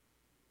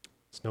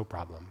 it's no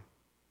problem.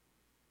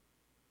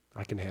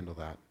 I can handle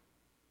that.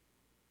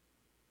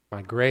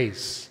 My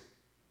grace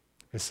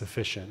is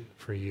sufficient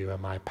for you,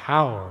 and my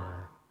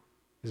power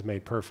is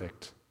made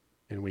perfect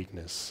in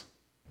weakness.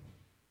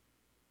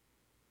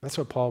 That's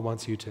what Paul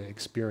wants you to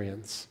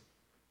experience,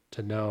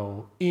 to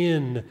know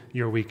in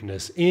your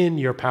weakness, in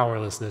your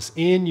powerlessness,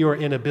 in your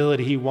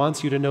inability. He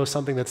wants you to know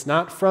something that's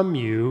not from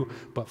you,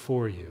 but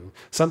for you.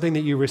 Something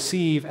that you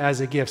receive as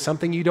a gift,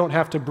 something you don't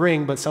have to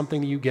bring, but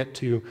something you get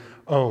to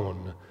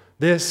own.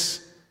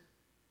 This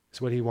is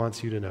what he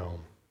wants you to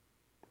know.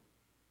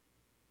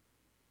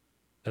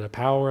 That a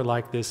power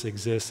like this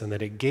exists and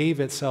that it gave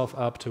itself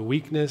up to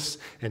weakness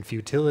and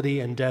futility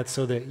and death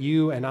so that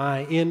you and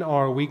I, in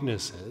our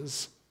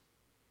weaknesses,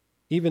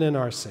 even in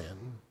our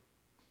sin,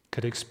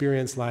 could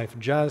experience life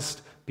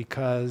just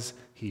because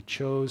he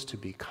chose to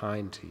be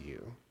kind to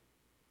you.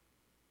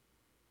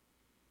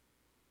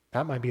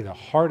 That might be the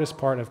hardest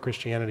part of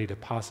Christianity to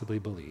possibly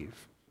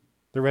believe.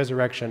 The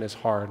resurrection is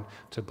hard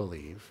to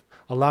believe.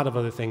 A lot of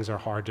other things are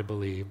hard to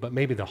believe, but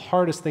maybe the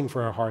hardest thing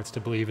for our hearts to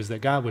believe is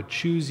that God would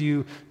choose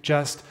you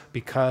just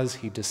because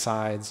he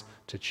decides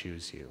to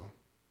choose you.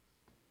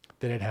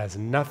 That it has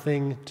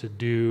nothing to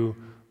do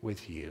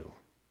with you.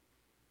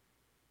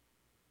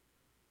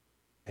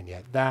 And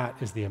yet that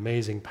is the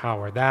amazing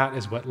power. That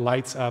is what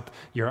lights up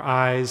your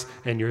eyes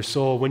and your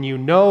soul when you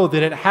know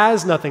that it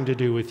has nothing to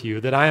do with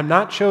you, that I am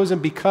not chosen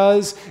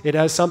because it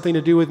has something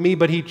to do with me,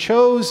 but he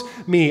chose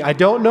me. I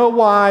don't know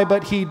why,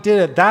 but he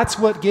did it. That's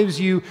what gives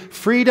you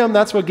freedom.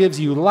 That's what gives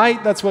you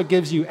light. That's what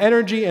gives you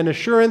energy and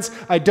assurance.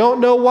 I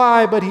don't know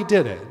why, but he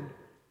did it.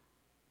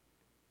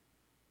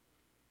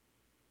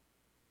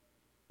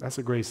 That's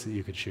a grace that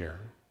you could share.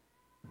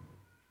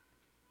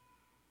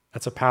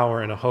 That's a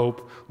power and a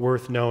hope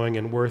worth knowing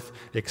and worth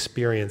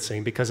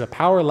experiencing, because a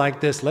power like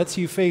this lets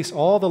you face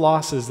all the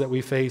losses that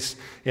we face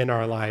in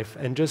our life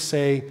and just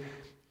say,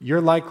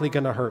 you're likely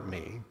going to hurt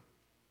me,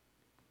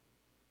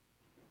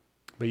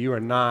 but you are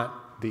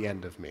not the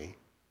end of me.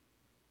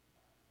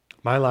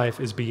 My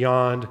life is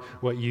beyond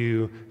what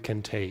you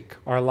can take.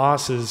 Our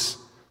losses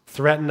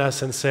threaten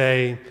us and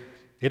say,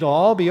 it'll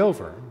all be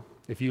over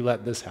if you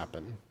let this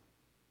happen,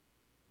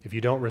 if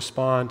you don't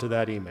respond to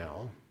that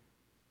email,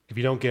 if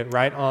you don't get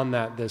right on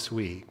that this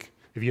week,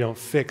 if you don't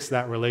fix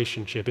that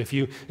relationship, if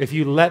you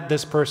let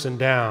this person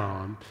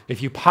down,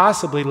 if you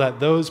possibly let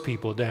those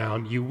people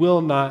down, you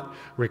will not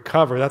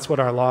recover. That's what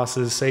our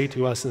losses say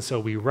to us. And so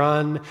we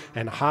run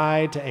and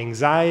hide to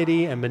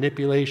anxiety and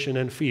manipulation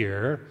and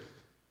fear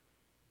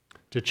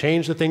to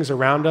change the things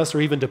around us,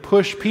 or even to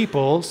push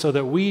people so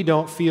that we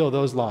don't feel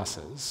those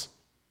losses.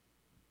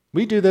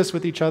 We do this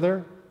with each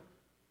other.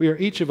 We are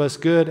each of us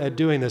good at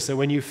doing this, that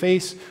when you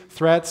face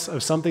threats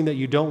of something that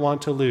you don't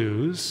want to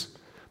lose,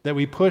 that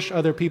we push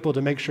other people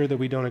to make sure that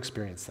we don't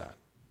experience that.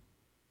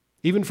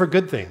 Even for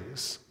good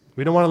things.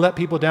 We don't want to let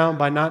people down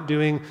by not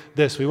doing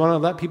this. We want to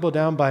let people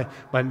down by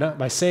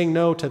saying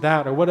no to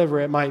that, or whatever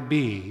it might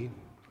be.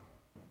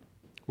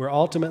 We're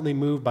ultimately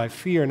moved by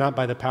fear, not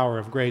by the power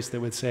of grace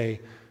that would say,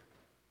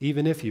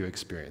 even if you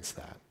experience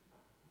that,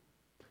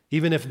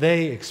 even if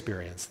they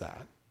experience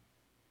that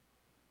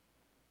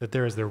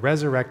there is the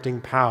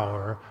resurrecting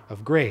power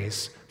of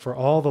grace for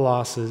all the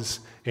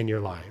losses in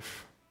your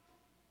life.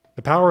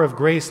 The power of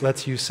grace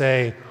lets you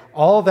say,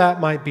 all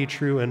that might be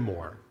true and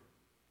more,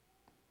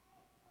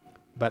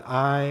 but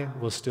I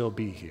will still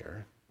be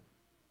here.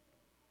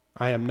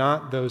 I am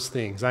not those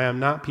things. I am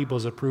not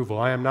people's approval.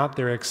 I am not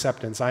their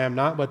acceptance. I am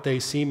not what they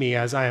see me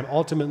as. I am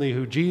ultimately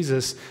who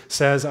Jesus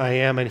says I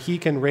am, and he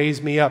can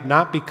raise me up,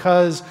 not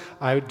because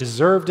I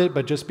deserved it,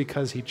 but just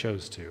because he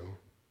chose to.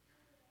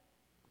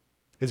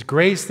 It's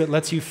grace that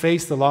lets you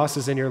face the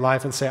losses in your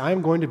life and say,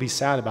 I'm going to be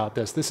sad about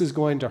this. This is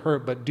going to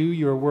hurt, but do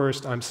your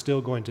worst. I'm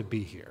still going to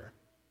be here.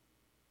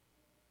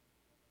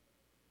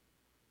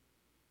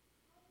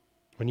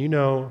 When you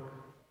know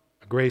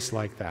a grace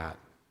like that,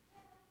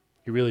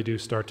 you really do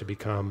start to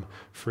become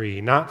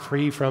free. Not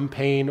free from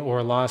pain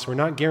or loss. We're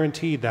not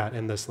guaranteed that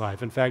in this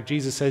life. In fact,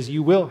 Jesus says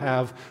you will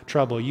have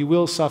trouble. You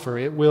will suffer.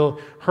 It will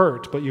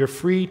hurt. But you're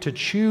free to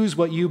choose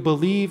what you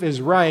believe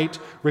is right,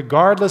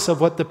 regardless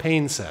of what the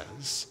pain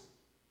says.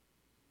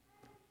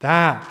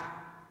 That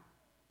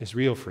is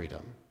real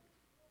freedom.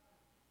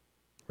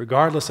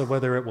 Regardless of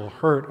whether it will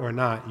hurt or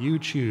not, you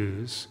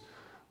choose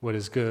what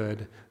is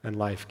good and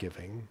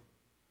life-giving.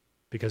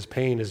 Because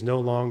pain is no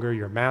longer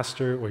your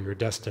master or your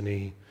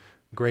destiny.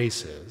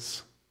 Grace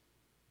is.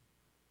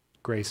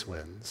 Grace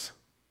wins.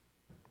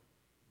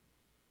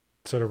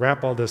 So to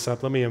wrap all this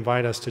up, let me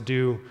invite us to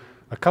do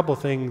a couple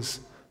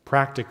things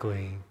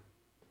practically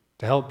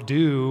to help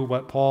do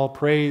what Paul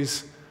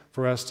prays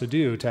for us to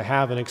do, to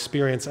have an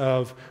experience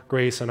of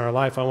grace in our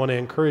life. I want to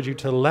encourage you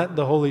to let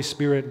the Holy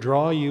Spirit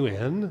draw you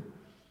in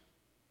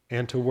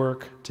and to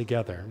work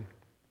together.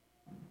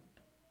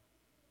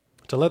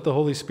 To let the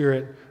Holy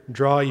Spirit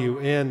draw you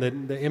in.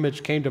 The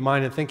image came to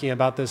mind in thinking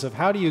about this of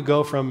how do you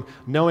go from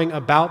knowing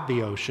about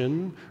the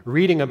ocean,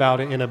 reading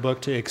about it in a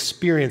book, to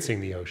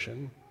experiencing the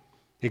ocean.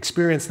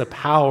 Experience the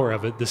power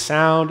of it, the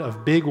sound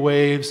of big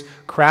waves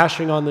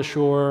crashing on the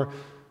shore,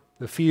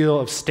 the feel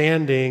of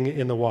standing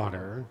in the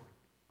water.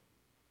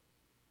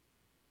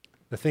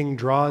 The thing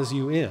draws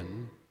you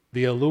in,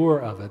 the allure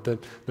of it,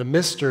 the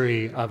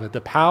mystery of it,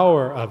 the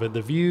power of it,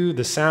 the view,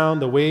 the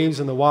sound, the waves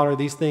and the water.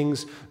 These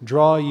things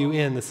draw you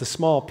in. It's the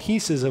small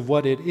pieces of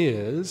what it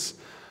is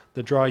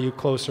that draw you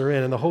closer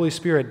in. And the Holy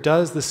Spirit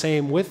does the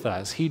same with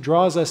us. He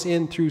draws us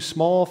in through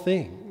small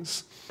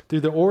things,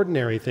 through the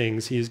ordinary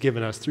things he has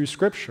given us, through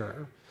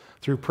Scripture,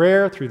 through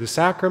prayer, through the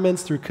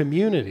sacraments, through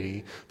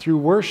community, through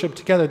worship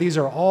together. These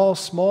are all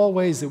small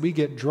ways that we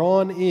get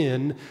drawn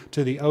in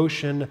to the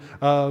ocean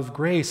of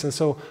grace. And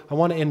so I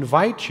want to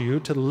invite you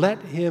to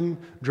let him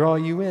draw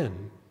you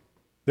in.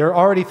 There are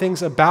already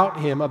things about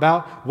him,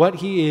 about what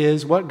he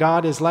is, what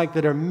God is like,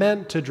 that are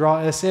meant to draw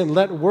us in.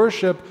 Let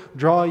worship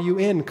draw you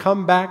in.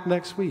 Come back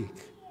next week.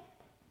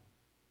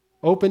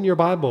 Open your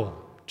Bible.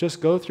 Just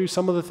go through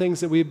some of the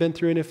things that we've been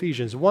through in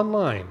Ephesians. One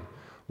line.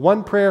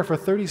 One prayer for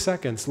 30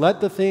 seconds. Let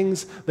the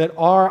things that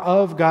are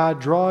of God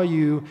draw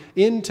you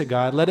into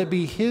God. Let it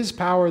be his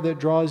power that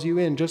draws you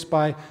in just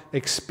by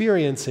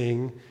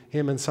experiencing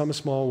him in some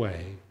small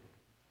way.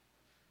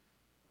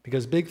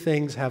 Because big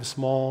things have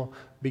small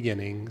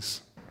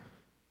beginnings,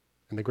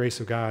 and the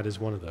grace of God is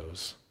one of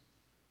those.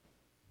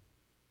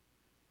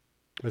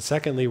 But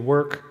secondly,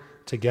 work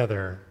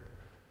together.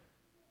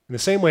 In the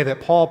same way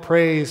that Paul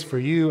prays for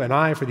you and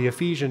I, for the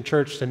Ephesian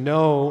church to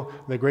know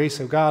the grace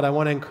of God, I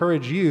want to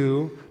encourage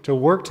you to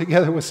work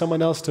together with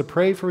someone else to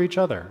pray for each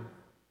other.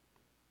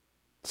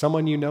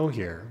 Someone you know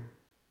here,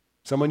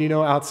 someone you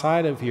know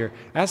outside of here.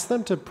 Ask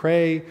them to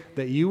pray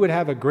that you would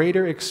have a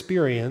greater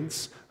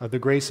experience of the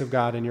grace of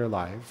God in your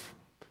life,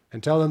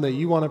 and tell them that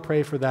you want to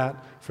pray for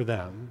that for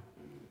them.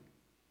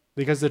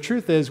 Because the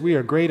truth is, we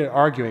are great at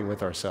arguing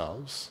with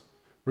ourselves.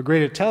 We're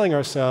great at telling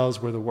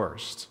ourselves we're the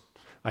worst.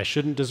 I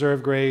shouldn't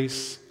deserve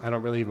grace. I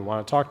don't really even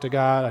want to talk to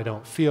God. I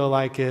don't feel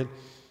like it.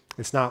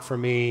 It's not for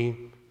me.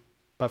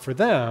 But for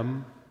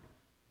them,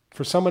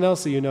 for someone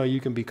else that you know, you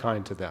can be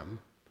kind to them.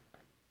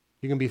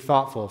 You can be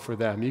thoughtful for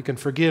them. You can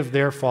forgive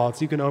their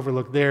faults. You can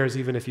overlook theirs,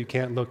 even if you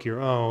can't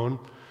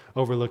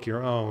overlook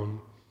your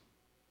own.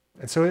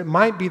 And so it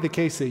might be the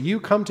case that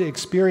you come to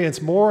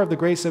experience more of the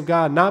grace of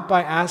God, not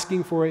by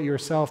asking for it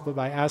yourself, but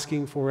by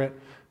asking for it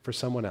for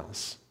someone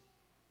else.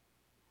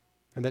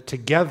 And that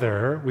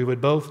together we would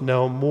both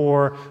know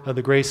more of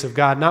the grace of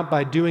God, not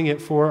by doing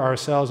it for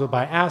ourselves, but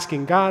by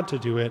asking God to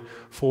do it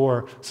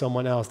for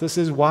someone else. This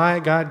is why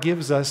God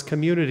gives us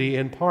community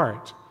in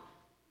part,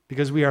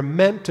 because we are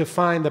meant to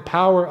find the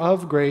power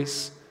of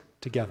grace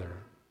together.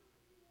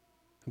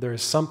 There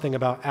is something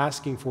about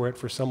asking for it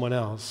for someone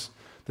else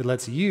that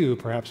lets you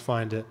perhaps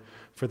find it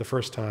for the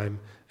first time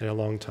in a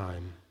long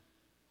time.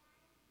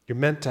 You're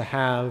meant to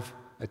have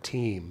a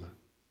team.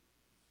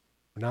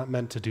 We're not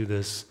meant to do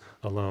this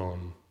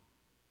alone.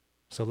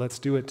 So let's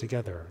do it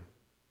together.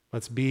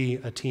 Let's be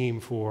a team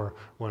for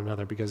one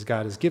another, because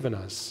God has given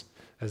us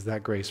as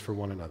that grace for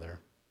one another.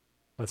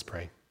 Let's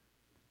pray.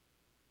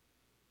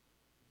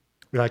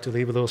 We'd like to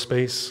leave a little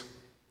space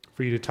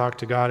for you to talk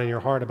to God in your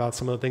heart about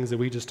some of the things that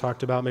we just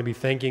talked about, maybe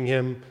thanking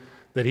Him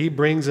that He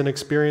brings an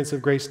experience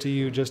of grace to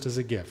you just as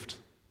a gift.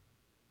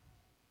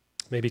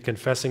 Maybe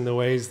confessing the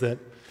ways that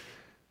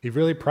you've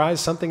really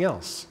prized something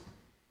else,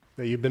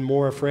 that you've been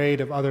more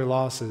afraid of other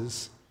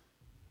losses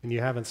and you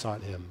haven't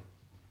sought Him.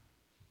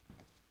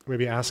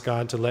 Maybe ask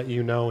God to let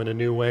you know in a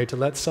new way, to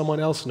let someone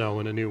else know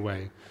in a new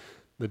way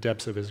the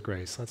depths of His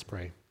grace. Let's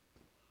pray.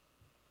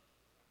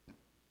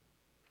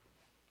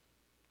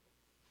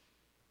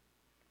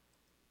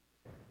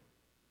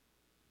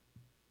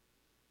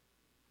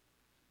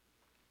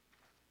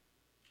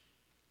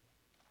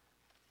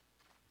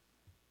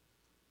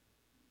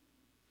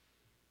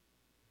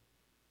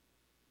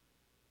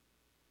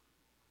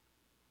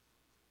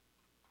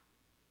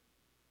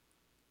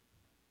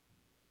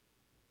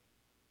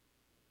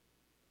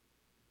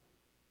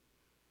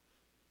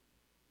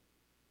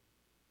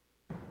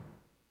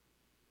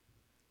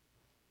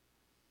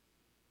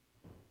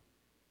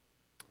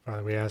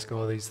 Father, we ask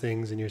all these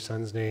things in your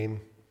Son's name,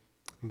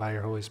 and by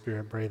your Holy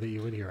Spirit, pray that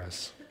you would hear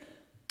us.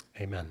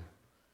 Amen.